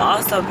 but I'm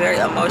also very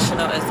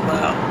emotional as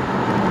well.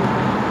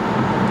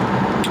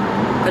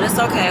 But it's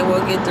okay,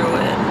 we'll get through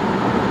it.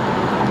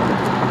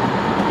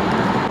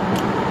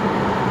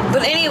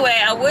 But anyway,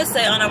 I would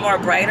say on a more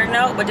brighter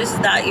note, but this is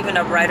not even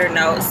a brighter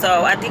note.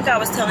 So I think I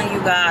was telling you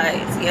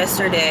guys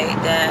yesterday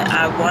that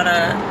I want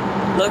to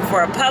look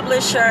for a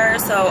publisher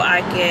so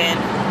I can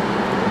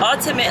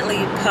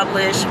ultimately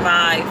publish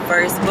my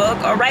first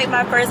book, or write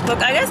my first book.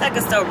 I guess I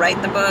can still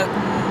write the book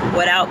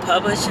without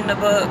publishing the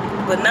book,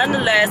 but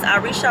nonetheless, I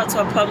reached out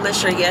to a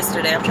publisher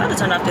yesterday. I'm trying to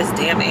turn off this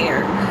damn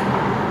air.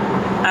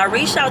 I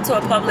reached out to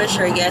a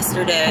publisher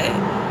yesterday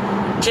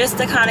just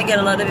to kind of get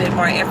a little bit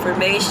more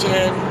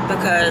information,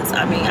 because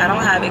I mean, I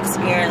don't have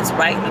experience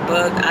writing a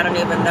book. I don't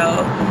even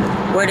know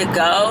where to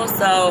go.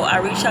 So I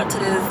reached out to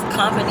this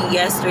company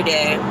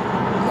yesterday.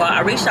 Well,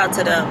 I reached out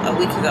to them a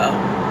week ago,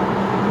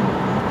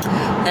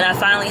 and I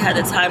finally had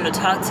the time to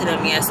talk to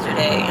them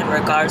yesterday in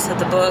regards to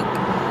the book.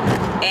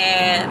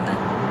 And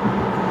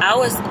I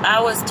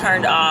was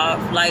turned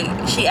off.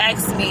 Like, she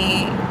asked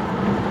me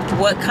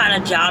what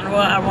kind of genre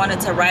I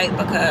wanted to write,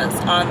 because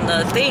on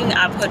the thing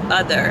I put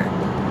other,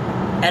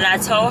 and I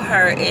told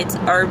her it's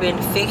urban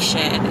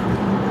fiction,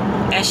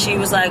 and she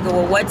was like,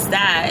 well, what's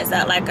that? Is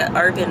that like an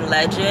urban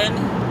legend?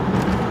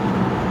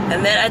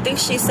 And then I think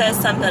she said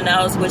something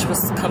else which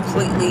was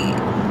completely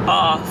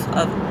off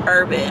of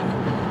urban.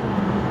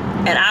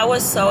 And I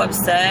was so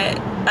upset.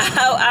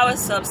 I was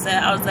so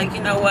upset. I was like,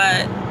 you know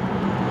what?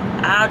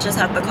 I'll just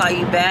have to call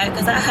you back,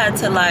 because I had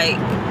to like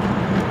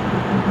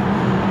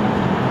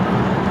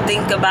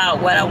think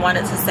about what I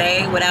wanted to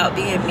say without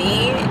being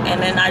mean.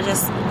 And then I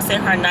just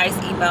sent her a nice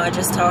email and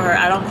just told her,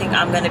 I don't think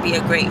I'm going to be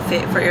a great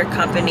fit for your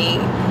company.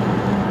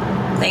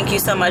 Thank you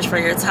so much for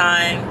your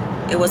time.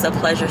 It was a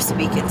pleasure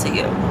speaking to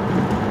you.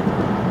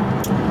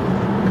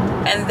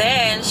 And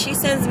then she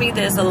sends me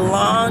this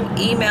long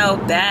email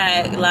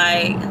back,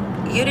 like,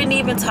 you didn't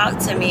even talk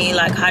to me.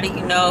 Like, how do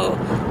you know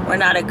we're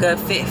not a good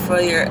fit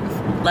for your,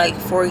 like,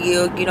 for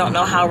you? You don't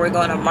know how we're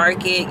going to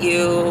market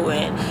you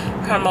and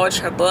promote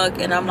your book.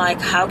 And I'm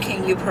like, how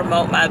can you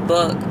promote my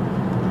book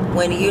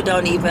when you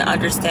don't even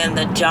understand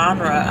the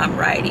genre I'm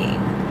writing?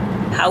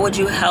 How would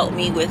you help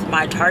me with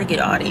my target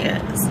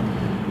audience?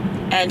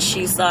 And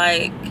she's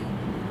like,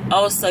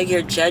 oh, so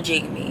you're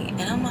judging me.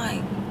 And I'm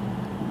like,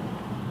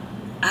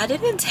 I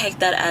didn't take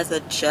that as a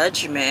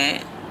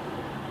judgment.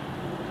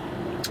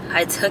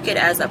 I took it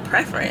as a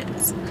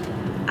preference.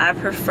 I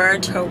prefer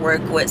to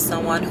work with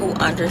someone who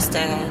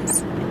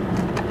understands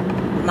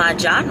my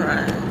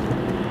genre.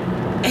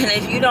 And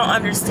if you don't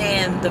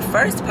understand the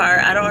first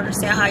part, I don't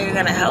understand how you're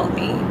gonna help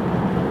me.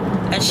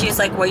 And she's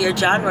like, well, your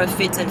genre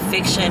fits in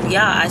fiction.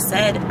 Yeah, I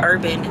said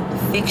urban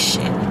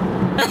fiction.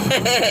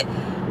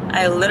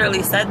 I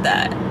literally said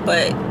that.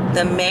 But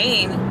the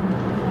main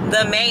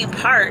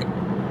part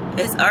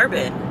is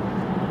urban.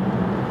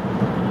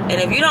 And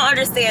if you don't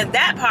understand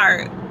that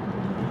part,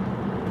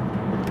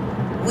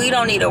 we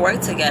don't need to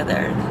work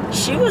together.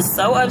 She was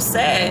so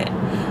upset.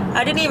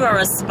 I didn't even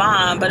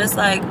respond, but it's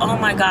like, oh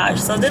my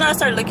gosh. So then I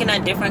started looking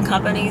at different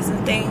companies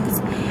and things,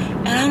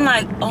 and I'm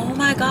like, oh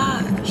my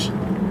gosh.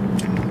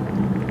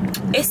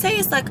 It says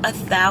it's like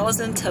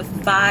 $1,000 to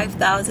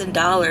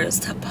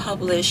 $5,000 to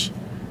publish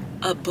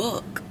a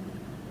book.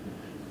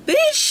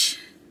 Bitch.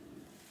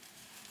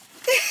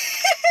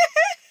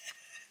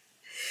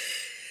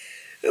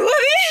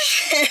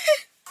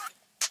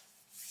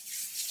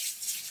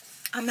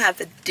 I'm gonna have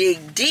to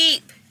dig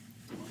deep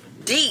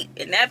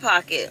in that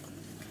pocket.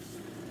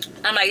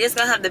 I'm like, it's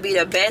gonna have to be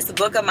the best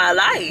book of my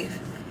life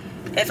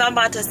if I'm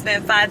about to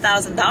spend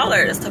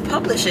 $5,000 to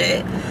publish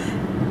it.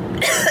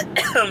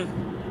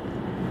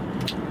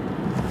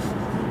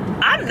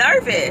 I'm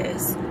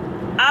nervous.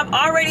 I've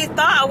already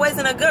thought I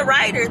wasn't a good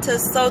writer,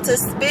 so to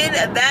spend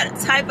that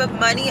type of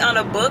money on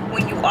a book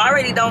when you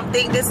already don't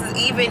think this is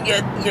even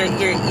your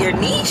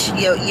niche,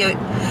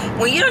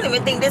 when you don't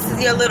even think this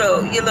is your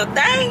little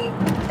thing,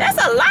 that's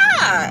a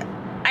lot.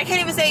 I can't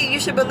even say you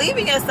should believe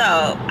in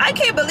yourself. I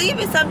can't believe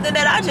in something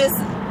that I just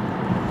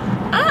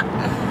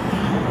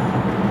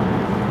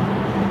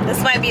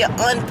this might be an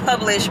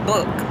unpublished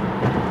book,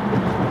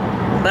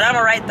 but I'm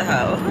gonna write the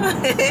hoe.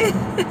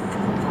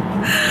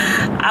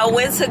 I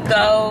went to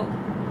go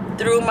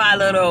through my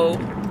little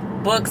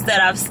books that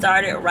I've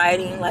started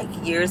writing like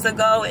years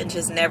ago and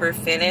just never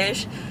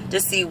finished, to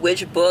see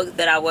which book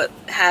that I would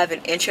have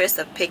an interest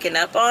of picking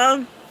up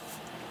on.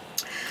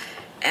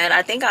 And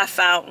I think I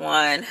found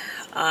one.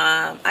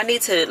 I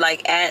need to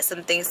like add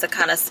some things to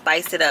kind of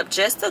spice it up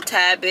just a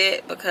tad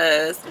bit,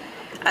 because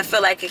I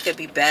feel like it could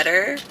be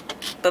better.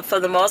 But for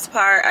the most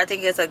part, I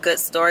think it's a good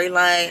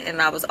storyline,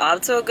 and I was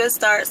off to a good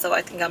start, so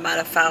I think I might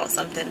have found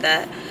something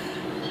that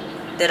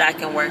I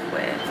can work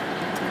with.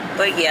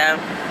 But yeah,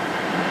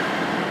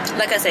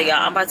 like I said, y'all,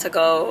 I'm about to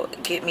go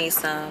get me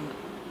some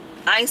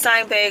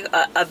Einstein bagel,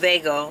 a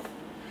bagel.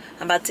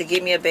 I'm about to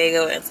get me a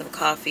bagel and some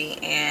coffee,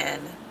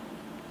 and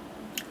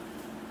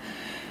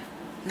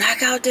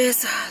knock out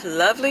this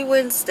lovely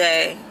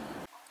Wednesday.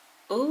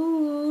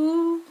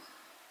 Ooh.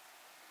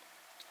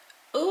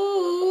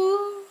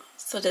 Ooh.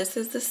 So this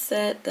is the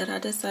set that I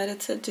decided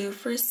to do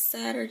for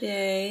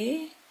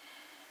Saturday.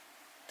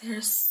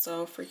 They're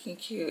so freaking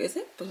cute. Is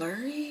it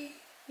blurry?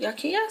 Y'all,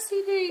 can y'all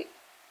see that?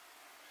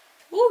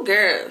 Oh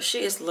girl,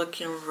 she is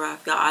looking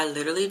rough, y'all. I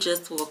literally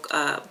just woke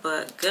up,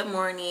 but good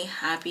morning,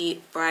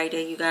 happy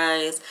Friday, you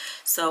guys.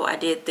 So I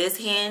did this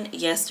hand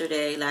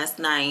yesterday, last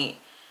night,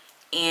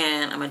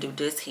 and I'm gonna do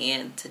this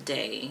hand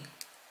today.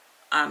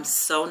 I'm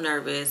so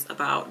nervous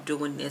about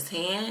doing this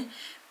hand,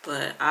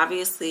 but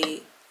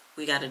obviously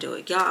we gotta do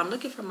it, y'all. I'm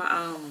looking for my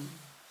little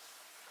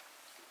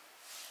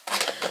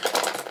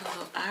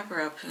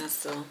eyebrow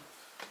pencil.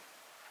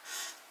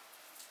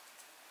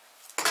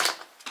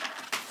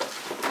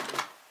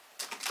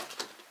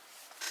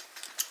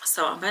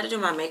 So I'm about to do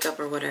my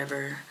makeup or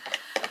whatever.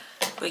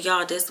 But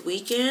y'all, this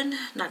weekend,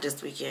 not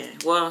this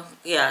weekend. Well,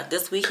 yeah,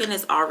 this weekend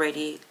is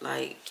already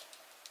like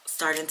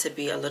starting to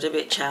be a little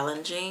bit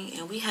challenging.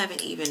 And we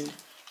haven't even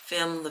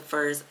filmed the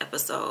first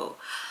episode.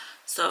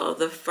 So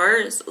the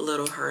first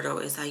little hurdle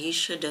is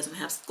Aisha doesn't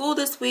have school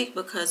this week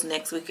because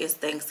next week is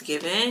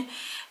Thanksgiving.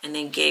 And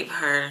they gave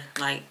her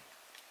like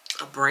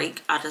a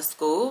break out of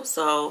school.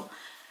 So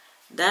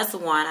that's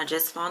one. I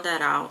just found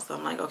that out. So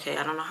I'm like, okay,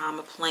 I don't know how I'm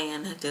gonna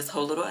plan this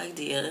whole little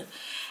idea.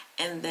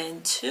 And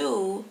then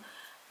two,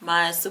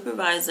 my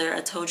supervisor,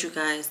 I told you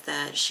guys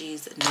that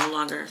she's no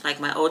longer, like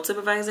my old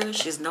supervisor,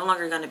 she's no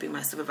longer gonna be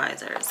my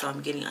supervisor. So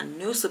I'm getting a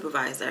new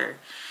supervisor.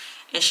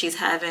 And she's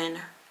having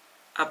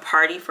a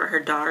party for her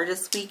daughter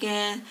this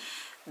weekend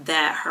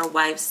that her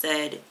wife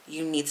said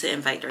you need to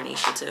invite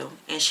Dernisha to.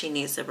 And she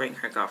needs to bring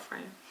her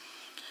girlfriend.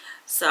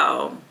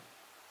 So...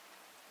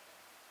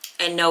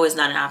 and no is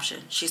not an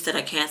option. She said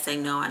I can't say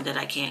no and that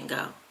I can't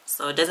go.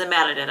 So it doesn't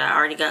matter that I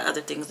already got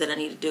other things that I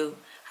need to do.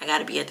 I got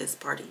to be at this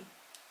party.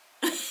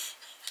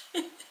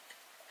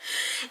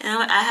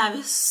 And I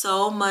have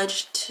so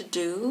much to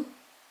do.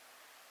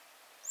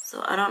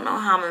 So I don't know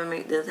how I'm going to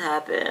make this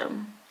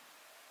happen.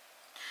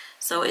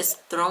 So it's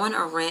throwing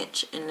a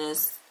wrench in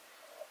this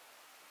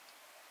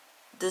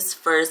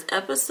first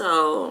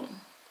episode.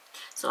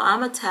 So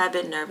I'm a tad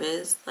bit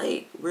nervous.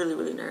 Like really,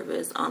 really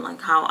nervous on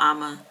like how I'm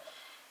going to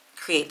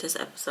create this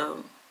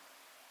episode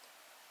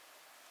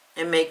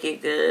and make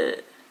it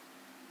good.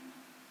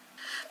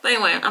 But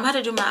anyway, I'm about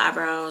to do my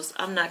eyebrows.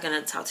 I'm not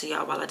gonna talk to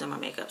y'all while I do my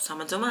makeup. So I'm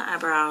gonna do my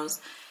eyebrows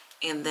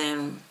and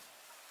then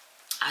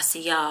I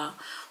see y'all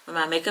when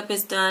my makeup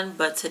is done.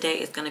 But today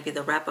is gonna be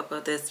the wrap up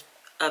of this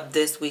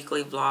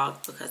weekly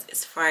vlog because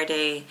it's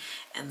Friday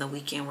and the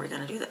weekend we're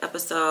gonna do the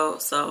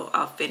episode. So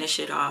I'll finish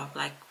it off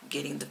like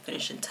getting the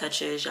finishing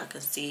touches. Y'all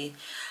can see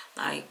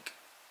like,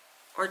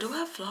 or do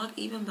I vlog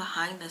even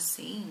behind the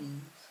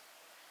scenes?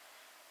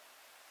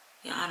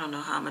 Yeah, I don't know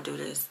how I'm gonna do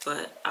this,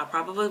 but I'll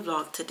probably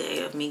vlog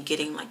today of me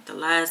getting like the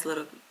last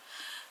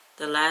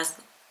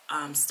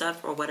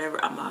stuff or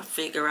whatever. I'm gonna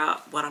figure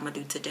out what I'm gonna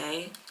do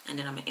today, and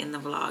then I'm gonna end the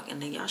vlog, and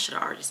then y'all should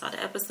have already saw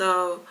the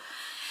episode.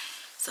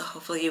 So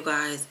hopefully you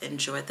guys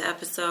enjoyed the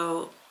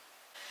episode.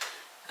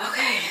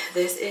 Okay,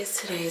 this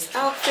is today's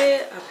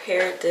outfit. I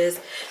paired this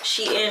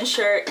Shein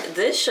shirt.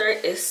 This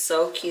shirt is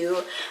so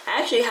cute.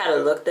 I actually had a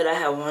look that I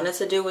had wanted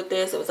to do with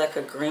this. It was like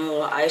a green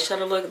little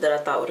eyeshadow look that I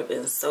thought would have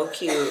been so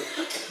cute.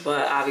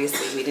 But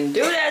obviously we didn't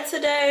do that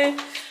today.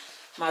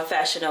 My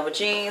Fashion Nova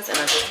jeans, and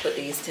I just put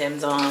these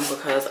Timbs on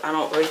because I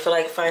don't really feel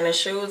like finding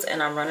shoes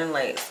and I'm running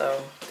late,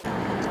 so.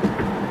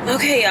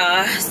 Okay,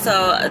 y'all,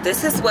 so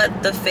this is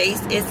what the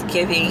face is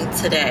giving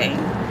today.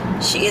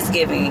 She is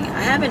giving.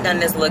 I haven't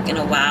done this look in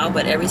a while,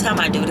 but every time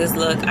I do this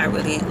look, I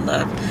really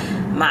love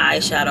my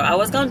eyeshadow. I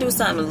was gonna do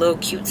something a little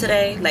cute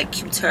today, like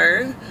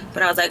cuter,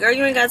 but I was like, girl,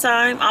 you ain't got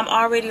time. I'm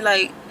already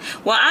like,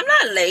 well, I'm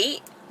not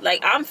late.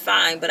 Like, I'm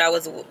fine, but I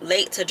was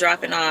late to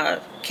dropping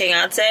on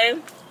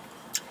Keontae.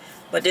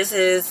 But this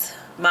is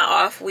my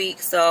off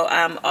week, so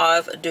I'm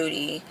off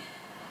duty.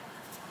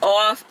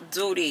 Off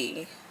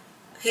duty.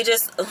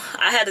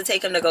 I had to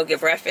take him to go get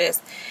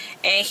breakfast,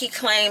 and he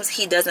claims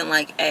he doesn't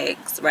like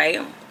eggs,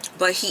 right?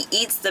 But he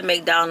eats the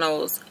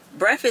McDonald's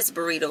breakfast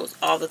burritos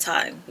all the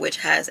time, which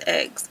has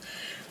eggs.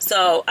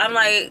 So I'm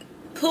like,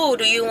 Pooh,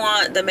 do you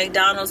want the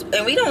McDonald's?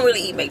 And we don't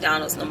really eat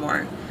McDonald's no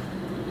more.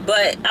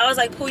 But I was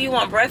like, Pooh, you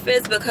want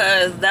breakfast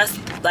because that's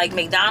like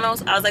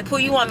McDonald's? I was like, Pooh,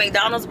 you want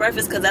McDonald's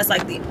breakfast because that's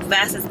like the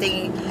fastest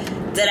thing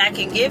that I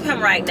can give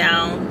him right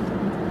now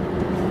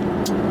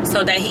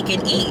so that he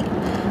can eat.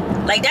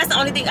 Like, that's the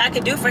only thing I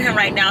can do for him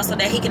right now so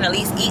that he can at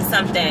least eat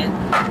something.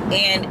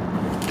 And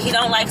he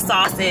don't like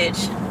sausage.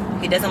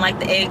 He doesn't like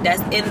the egg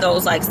that's in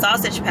those like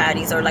sausage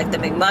patties or like the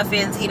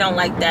McMuffins. He don't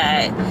like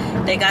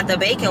that. They got the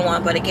bacon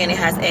one, but again, it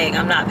has egg.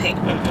 I'm not paying.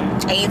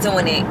 Ain't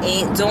doing it.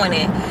 Ain't doing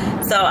it.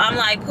 So I'm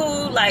like,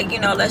 Pooh, like, you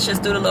know, let's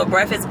just do the little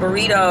breakfast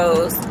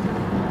burritos.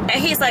 And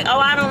he's like, oh,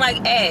 I don't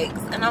like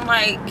eggs. And I'm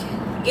like,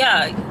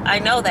 yeah, I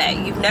know that.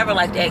 You've never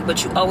liked egg,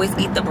 but you always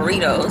eat the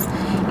burritos.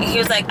 And he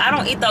was like, I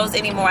don't eat those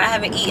anymore. I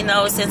haven't eaten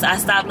those since I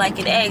stopped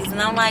liking eggs. And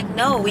I'm like,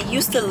 no, we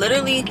used to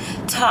literally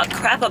talk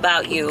crap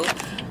about you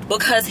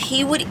because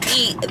he would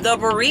eat the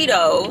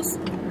burritos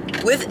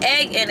with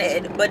egg in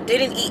it, but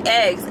didn't eat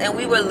eggs. And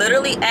we would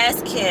literally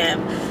ask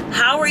him,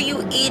 how are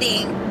you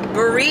eating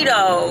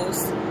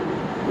burritos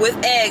with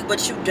egg,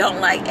 but you don't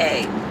like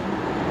egg?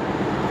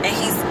 And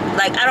he's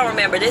like, I don't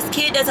remember. This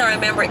kid doesn't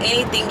remember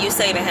anything you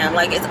say to him.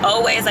 Like, it's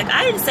always like,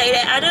 I didn't say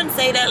that. I didn't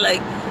say that. Like,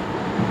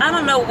 I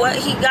don't know what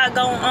he got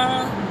going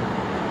on,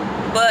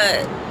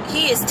 but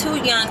he is too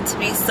young to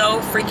be so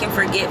freaking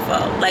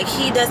forgetful. Like,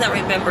 he doesn't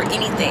remember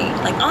anything.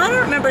 Like, oh, I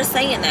don't remember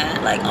saying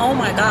that. Like, oh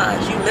my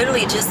gosh, you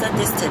literally just said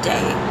this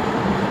today.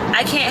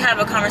 I can't have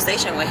a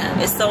conversation with him.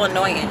 It's so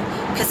annoying.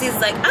 Because he's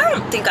like, I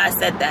don't think I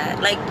said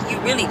that. Like, you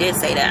really did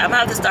say that. I'm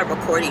going to have to start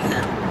recording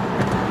him.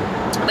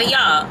 But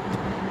y'all,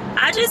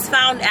 I just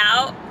found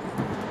out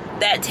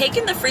that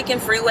taking the freaking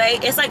freeway,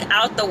 it's like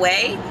out the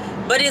way,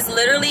 but it's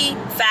literally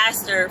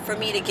faster for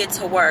me to get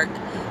to work.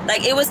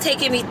 Like, it was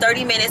taking me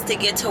 30 minutes to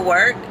get to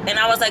work, and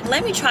I was like,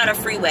 let me try the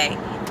freeway.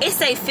 It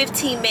say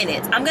 15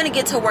 minutes. I'm gonna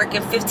get to work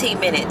in 15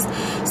 minutes.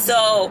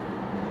 So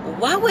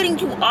why wouldn't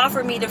you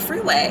offer me the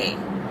freeway?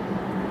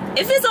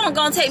 If it's only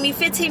gonna take me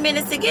 15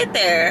 minutes to get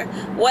there.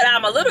 What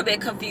I'm a little bit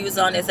confused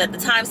on is that the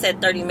time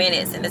said 30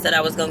 minutes and it said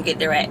I was gonna get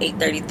there at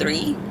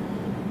 8:33.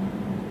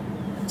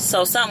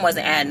 So something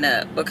wasn't adding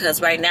up,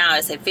 because right now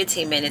it said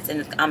 15 minutes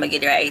and I'm gonna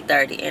get there at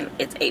 8:30 and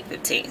it's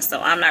 8:15.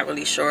 So I'm not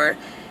really sure.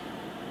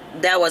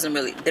 That wasn't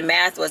really, the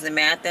math wasn't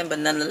mathing, but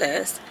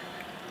nonetheless,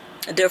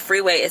 the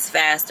freeway is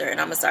faster,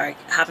 and I'm gonna start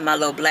hopping my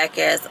little black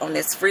ass on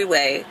this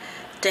freeway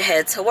to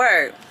head to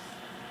work.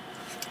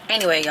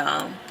 Anyway,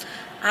 y'all,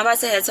 I'm about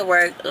to head to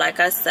work.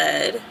 Like I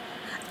said,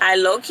 I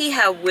low-key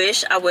have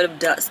wished I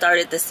would have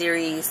started the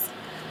series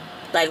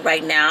like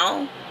right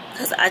now,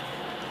 because I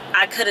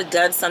could have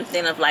done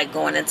something of like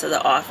going into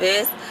the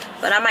office,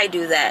 but I might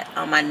do that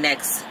on my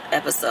next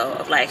episode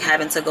of like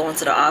having to go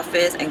into the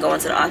office and go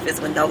into the office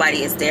when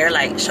nobody is there,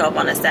 like show up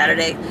on a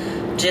Saturday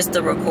just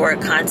to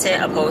record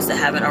content opposed to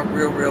having a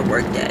real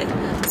work day.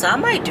 So I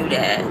might do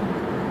that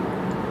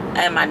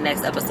at my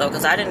next episode,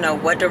 because I didn't know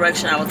what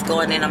direction I was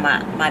going in on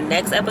my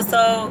next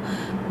episode,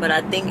 but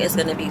I think it's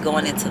going to be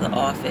going into the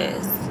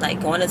office.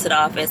 Like going into the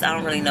office, I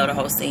don't really know the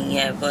whole scene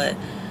yet, but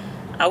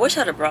I wish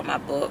I'd have brought my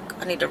book.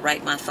 I need to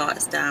write my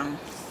thoughts down.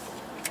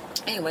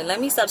 Anyway,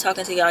 let me stop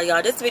talking to y'all.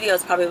 Y'all, this video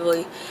is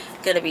probably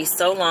going to be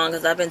so long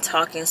because I've been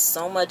talking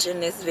so much in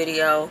this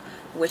video,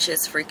 which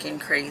is freaking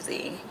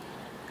crazy.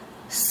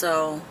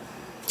 So,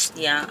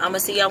 yeah, I'm going to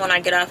see y'all when I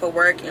get off of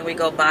work and we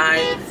go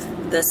buy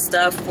the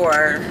stuff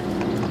for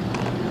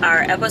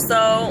our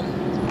episode.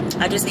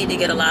 I just need to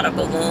get a lot of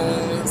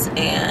balloons,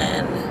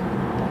 and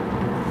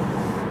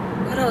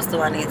what else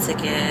do I need to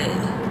get?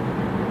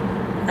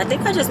 I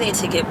think I just need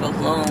to get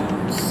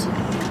balloons.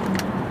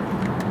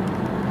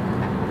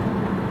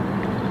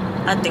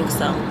 I think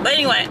so. But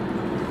anyway,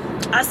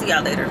 I'll see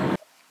y'all later.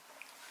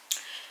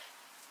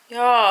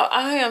 Y'all,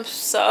 I am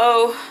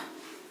so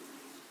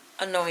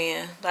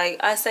annoying. Like,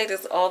 I say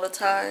this all the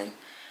time.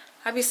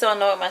 I be so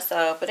annoyed with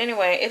myself. But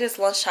anyway, it is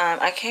lunchtime.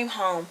 I came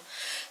home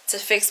to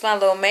fix my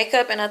little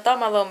makeup, and I thought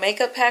my little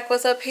makeup pack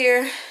was up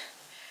here,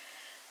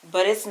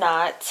 but it's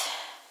not.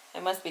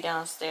 It must be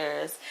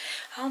downstairs.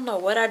 I don't know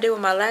what I did with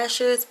my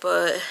lashes,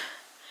 but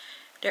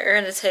they're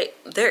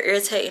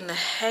irritating the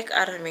heck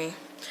out of me.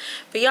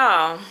 But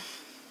y'all,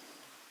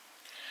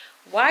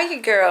 why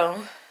your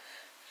girl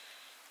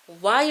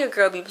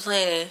be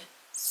planning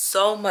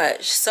so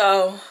much?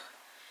 So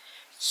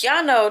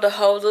y'all know the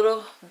whole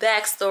little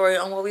backstory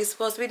on what we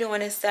supposed to be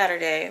doing this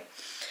Saturday.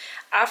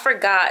 I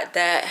forgot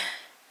that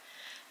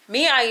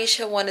me and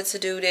Aisha wanted to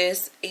do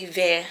this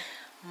event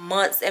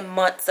months and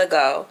months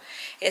ago.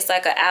 It's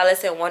like a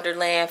Alice in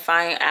Wonderland,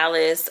 find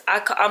Alice.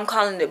 I'm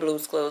calling it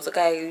Blue's Clues,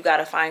 okay? You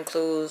gotta find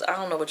clues. I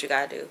don't know what you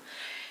gotta do,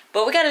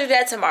 but we gotta do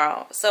that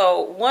tomorrow.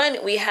 So one,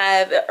 we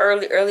have an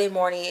early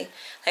morning,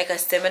 like a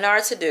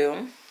seminar to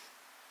do.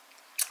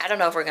 I don't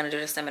know if we're gonna do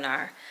the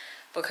seminar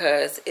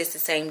because it's the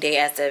same day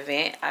as the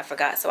event. I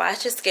forgot, so I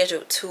just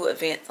scheduled 2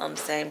 events on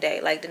the same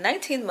day. Like the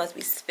 19th must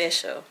be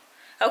special,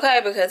 okay?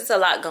 Because there's a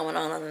lot going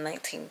on the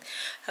 19th.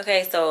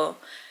 Okay, so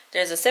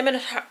there's a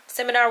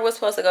seminar we're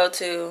supposed to go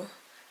to.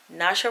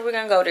 Not sure we're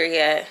gonna go there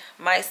yet.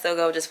 Might still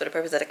go just for the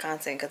purpose of the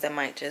content, because it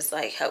might just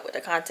like help with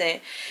the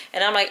content.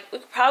 And I'm like, we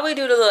could probably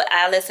do the little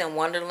Alice in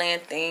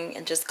Wonderland thing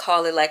and just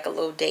call it like a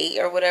little date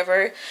or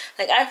whatever.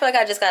 Like, I feel like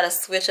I just gotta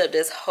switch up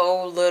this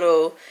whole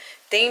little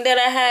thing that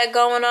I had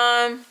going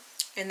on,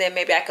 and then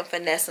maybe I can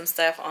finesse some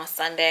stuff on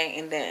Sunday.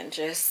 And then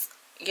just,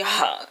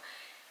 y'all,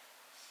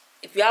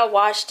 if y'all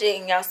watched it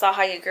and y'all saw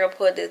how your girl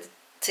put it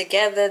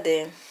together,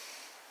 then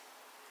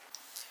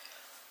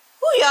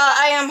oh, y'all,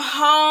 I am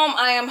home.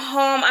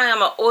 I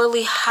am an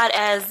oily, hot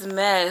ass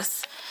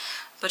mess.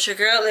 But your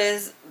girl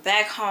is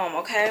back home,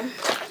 okay?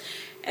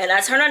 And I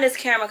turned on this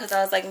camera because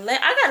I was like,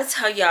 I gotta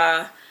tell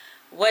y'all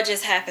what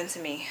just happened to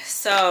me.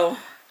 So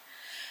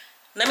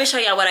let me show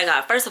y'all what I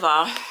got. First of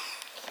all,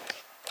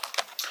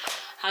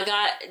 I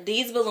got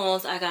these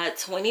balloons. I got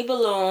 20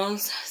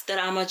 balloons that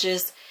I'm gonna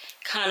just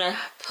kind of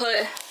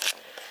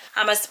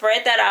I'm gonna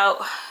spread that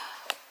out.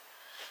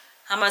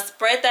 I'm gonna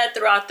spread that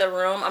throughout the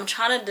room. I'm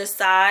trying to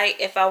decide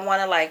if I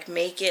want to like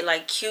make it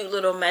like cute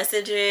little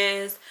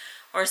messages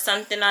or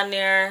something on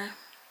there.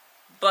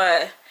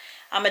 But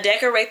I'm gonna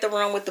decorate the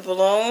room with the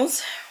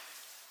balloons.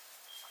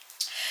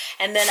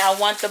 And then I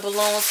want the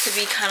balloons to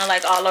be kind of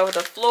like all over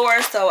the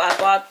floor. So I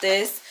bought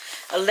this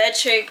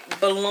electric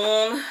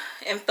balloon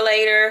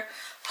inflator.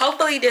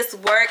 Hopefully this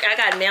work. I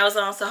got nails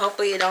on, so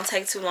hopefully it don't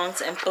take too long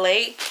to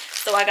inflate.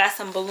 So I got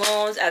some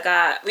balloons.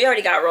 We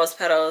already got rose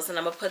petals, and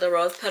I'm gonna put the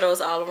rose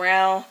petals all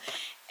around.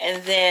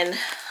 And then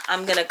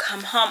I'm gonna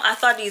come home. I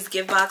thought these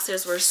gift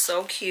boxes were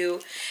so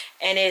cute,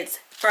 and it's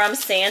from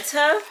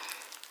Santa.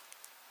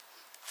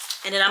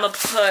 And then I'm gonna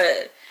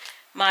put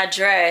my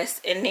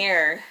dress in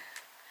there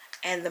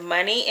and the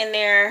money in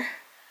there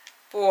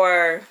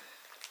for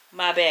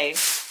my babe.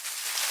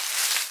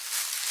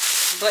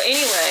 But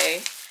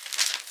anyway,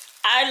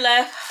 I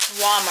left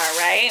Walmart,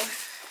 right?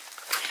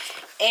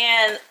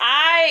 And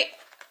I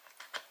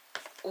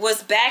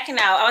was backing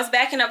out. I was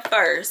backing up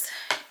first,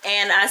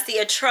 and I see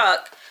a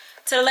truck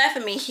to the left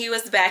of me. He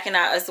was backing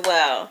out as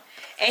well,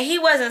 and he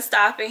wasn't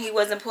stopping. He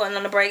wasn't putting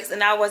on the brakes,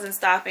 and I wasn't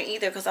stopping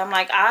either, because I'm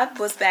like, I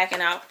was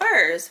backing out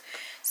first.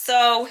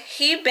 So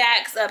he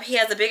backs up. He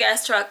has a big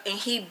ass truck, and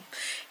he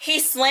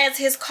slants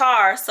his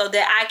car so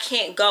that I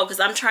can't go, because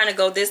I'm trying to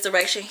go this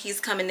direction. He's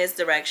coming this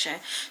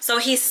direction. So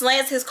he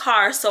slants his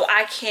car so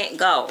I can't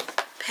go.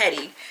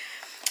 Petty.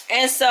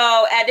 And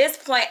so at this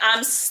point,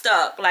 I'm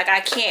stuck. Like,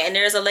 I can't. And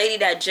there's a lady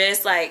that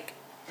just like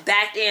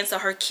backed in, so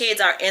her kids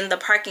are in the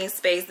parking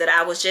space that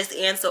I was just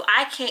in. So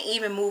I can't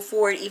even move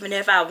forward even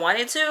if I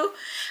wanted to.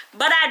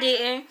 But I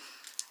didn't.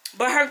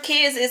 But her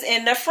kids is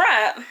in the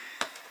front.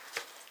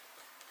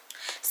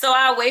 So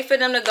I wait for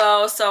them to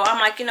go. So I'm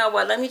like, you know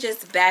what? Let me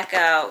just back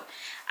out.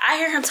 I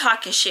hear him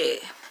talking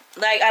shit.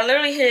 Like, I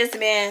literally hear this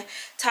man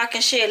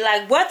talking shit.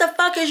 Like, what the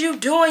fuck is you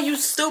doing, you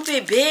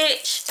stupid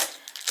bitch?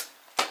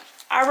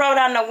 I rolled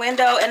down the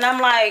window, and I'm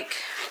like,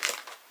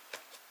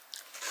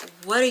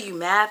 what are you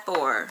mad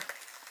for?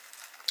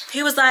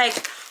 He was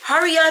like,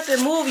 hurry up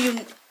and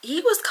move. He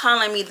was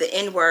calling me the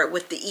N-word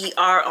with the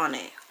ER on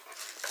it.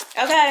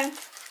 Okay.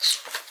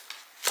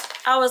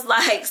 I was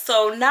like,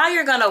 so now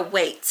you're gonna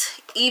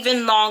wait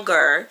even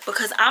longer,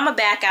 because I'm gonna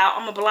back out,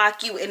 I'm gonna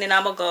block you, and then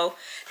I'm gonna go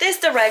this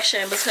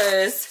direction,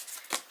 because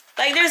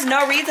like, there's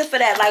no reason for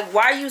that. Like,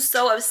 why are you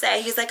so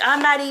upset? He's like,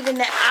 I'm not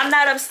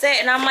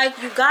upset. And I'm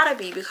like, you gotta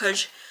be,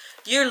 because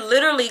you're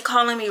literally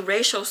calling me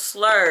racial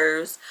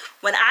slurs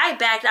when I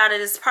backed out of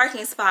this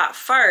parking spot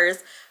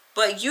first,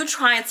 but you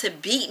trying to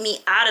beat me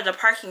out of the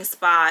parking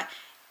spot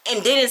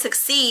and didn't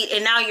succeed,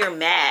 and now you're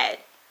mad.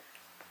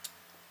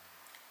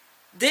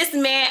 This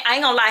man, I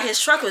ain't gonna lie, his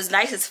truck was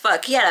nice as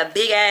fuck. He had a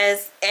big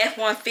ass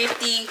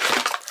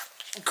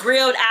F-150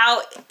 grilled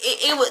out.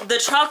 The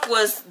truck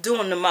was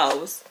doing the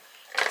most.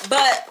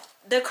 But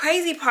the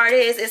crazy part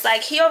is, it's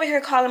like he over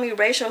here calling me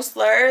racial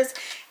slurs,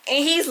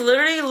 and he's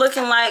literally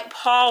looking like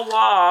Paul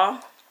Wall,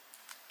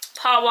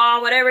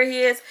 whatever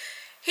he is.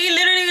 He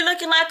literally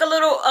looking like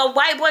a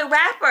white boy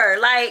rapper.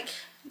 Like,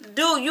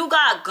 dude, you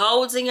got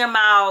golds in your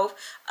mouth,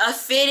 a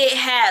fitted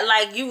hat.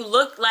 Like, you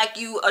look like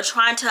you are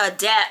trying to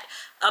adapt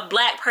a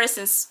black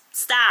person's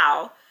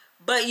style,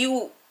 but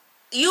you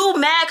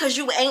mad because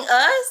you ain't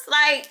us?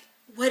 Like,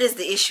 what is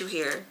the issue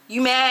here? You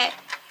mad?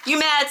 You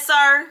mad,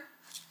 sir?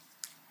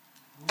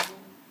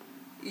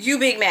 You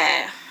big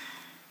mad.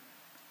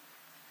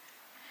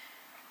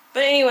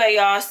 But anyway,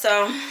 y'all,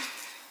 so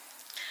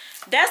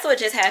that's what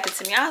just happened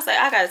to me. I was like,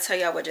 I gotta tell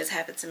y'all what just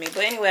happened to me.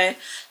 But anyway,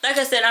 like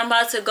I said, I'm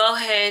about to go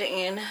ahead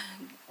and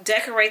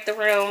decorate the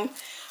room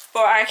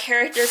for our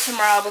character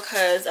tomorrow,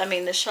 because I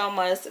mean, the show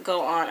must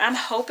go on. I'm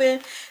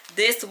hoping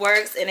this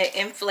works and it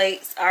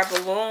inflates our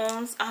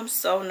balloons. I'm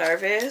so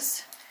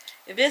nervous.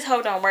 If this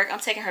hoe don't work, I'm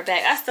taking her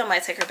back. I still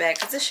might take her back,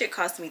 because this shit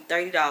cost me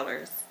 $30. Oh my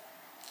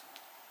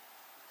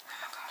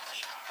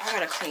gosh, I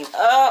gotta clean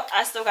up.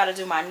 I still gotta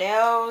do my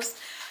nails.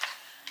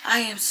 I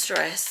am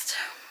stressed.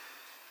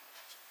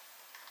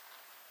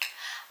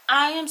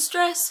 I am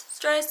stressed.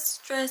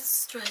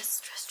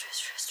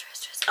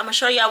 I'm gonna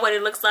show y'all what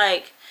it looks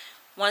like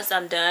once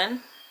I'm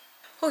done.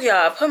 Oh,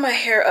 y'all, I put my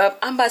hair up.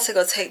 I'm about to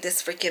go take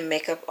this freaking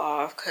makeup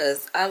off,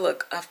 because I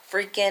look a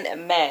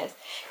freaking mess.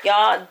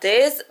 Y'all,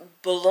 this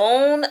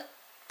balloon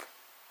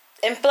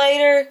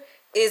inflator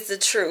is the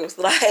truth.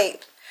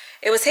 Like,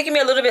 it was taking me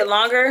a little bit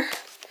longer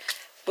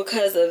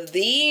because of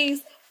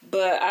these,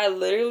 but I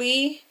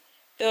literally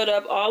filled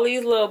up all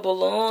these little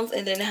balloons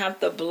and didn't have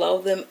to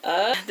blow them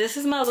up. This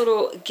is my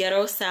little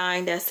ghetto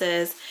sign that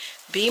says,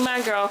 be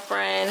my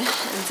girlfriend.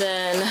 And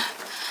then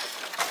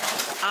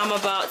I'm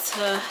about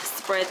to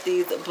spread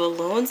these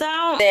balloons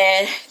out.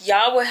 Then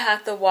y'all will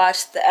have to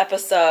watch the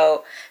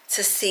episode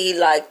to see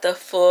like the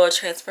full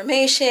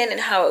transformation and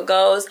how it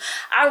goes.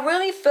 I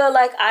really feel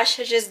like I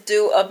should just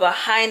do a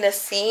behind the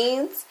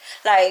scenes,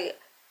 like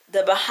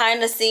the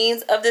behind the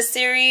scenes of the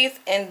series,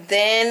 and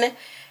then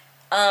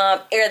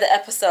air the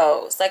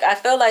episodes. Like, I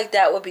feel like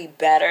that would be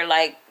better.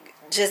 Like,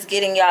 just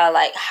getting y'all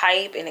like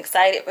hype and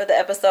excited for the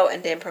episode,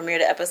 and then premiere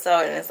the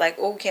episode, and it's like,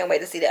 oh, can't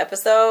wait to see the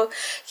episode.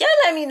 Y'all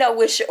let me know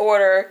which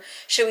order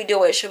should we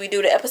do it. Should we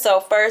do the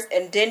episode first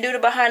and then do the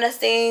behind the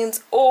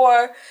scenes,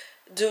 or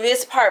do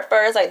this part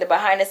first, like the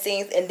behind the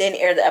scenes, and then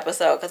air the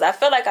episode? Because I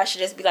feel like I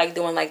should just be like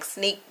doing like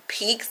sneak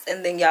peeks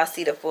and then y'all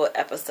see the full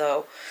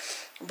episode.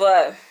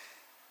 But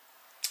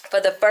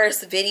for the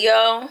first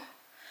video,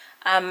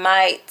 I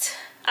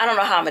don't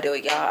know how I'm gonna do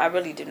it, y'all. I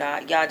really do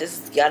not. Y'all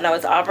know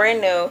it's all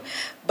brand new,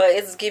 but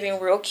it's giving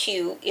real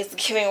cute. It's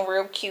giving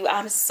real cute.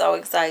 I'm so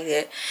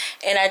excited.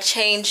 And I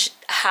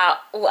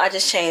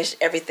just changed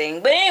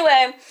everything. But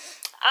anyway,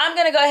 I'm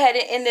gonna go ahead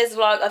and end this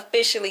vlog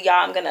officially,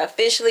 y'all. I'm gonna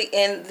officially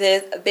end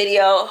this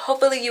video.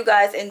 Hopefully you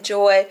guys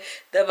enjoy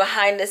the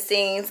behind the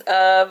scenes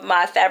of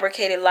my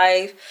fabricated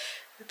life.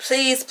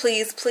 Please,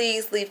 please,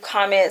 please leave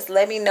comments.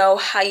 Let me know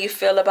how you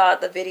feel about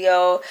the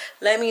video.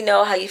 Let me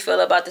know how you feel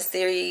about the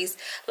series.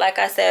 Like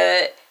I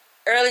said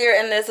earlier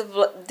in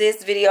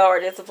this video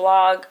or this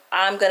vlog,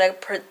 I'm gonna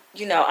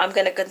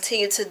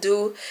continue to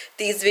do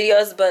these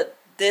videos, but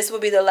this will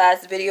be the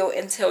last video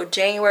until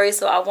January,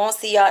 so I won't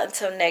see y'all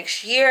until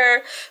next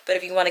year. But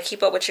if you want to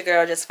keep up with your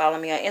girl, just follow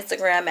me on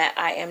Instagram at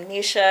I am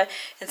Nisha.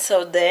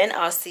 Until then,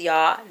 I'll see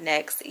y'all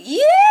next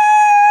year.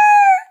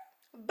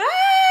 Bye.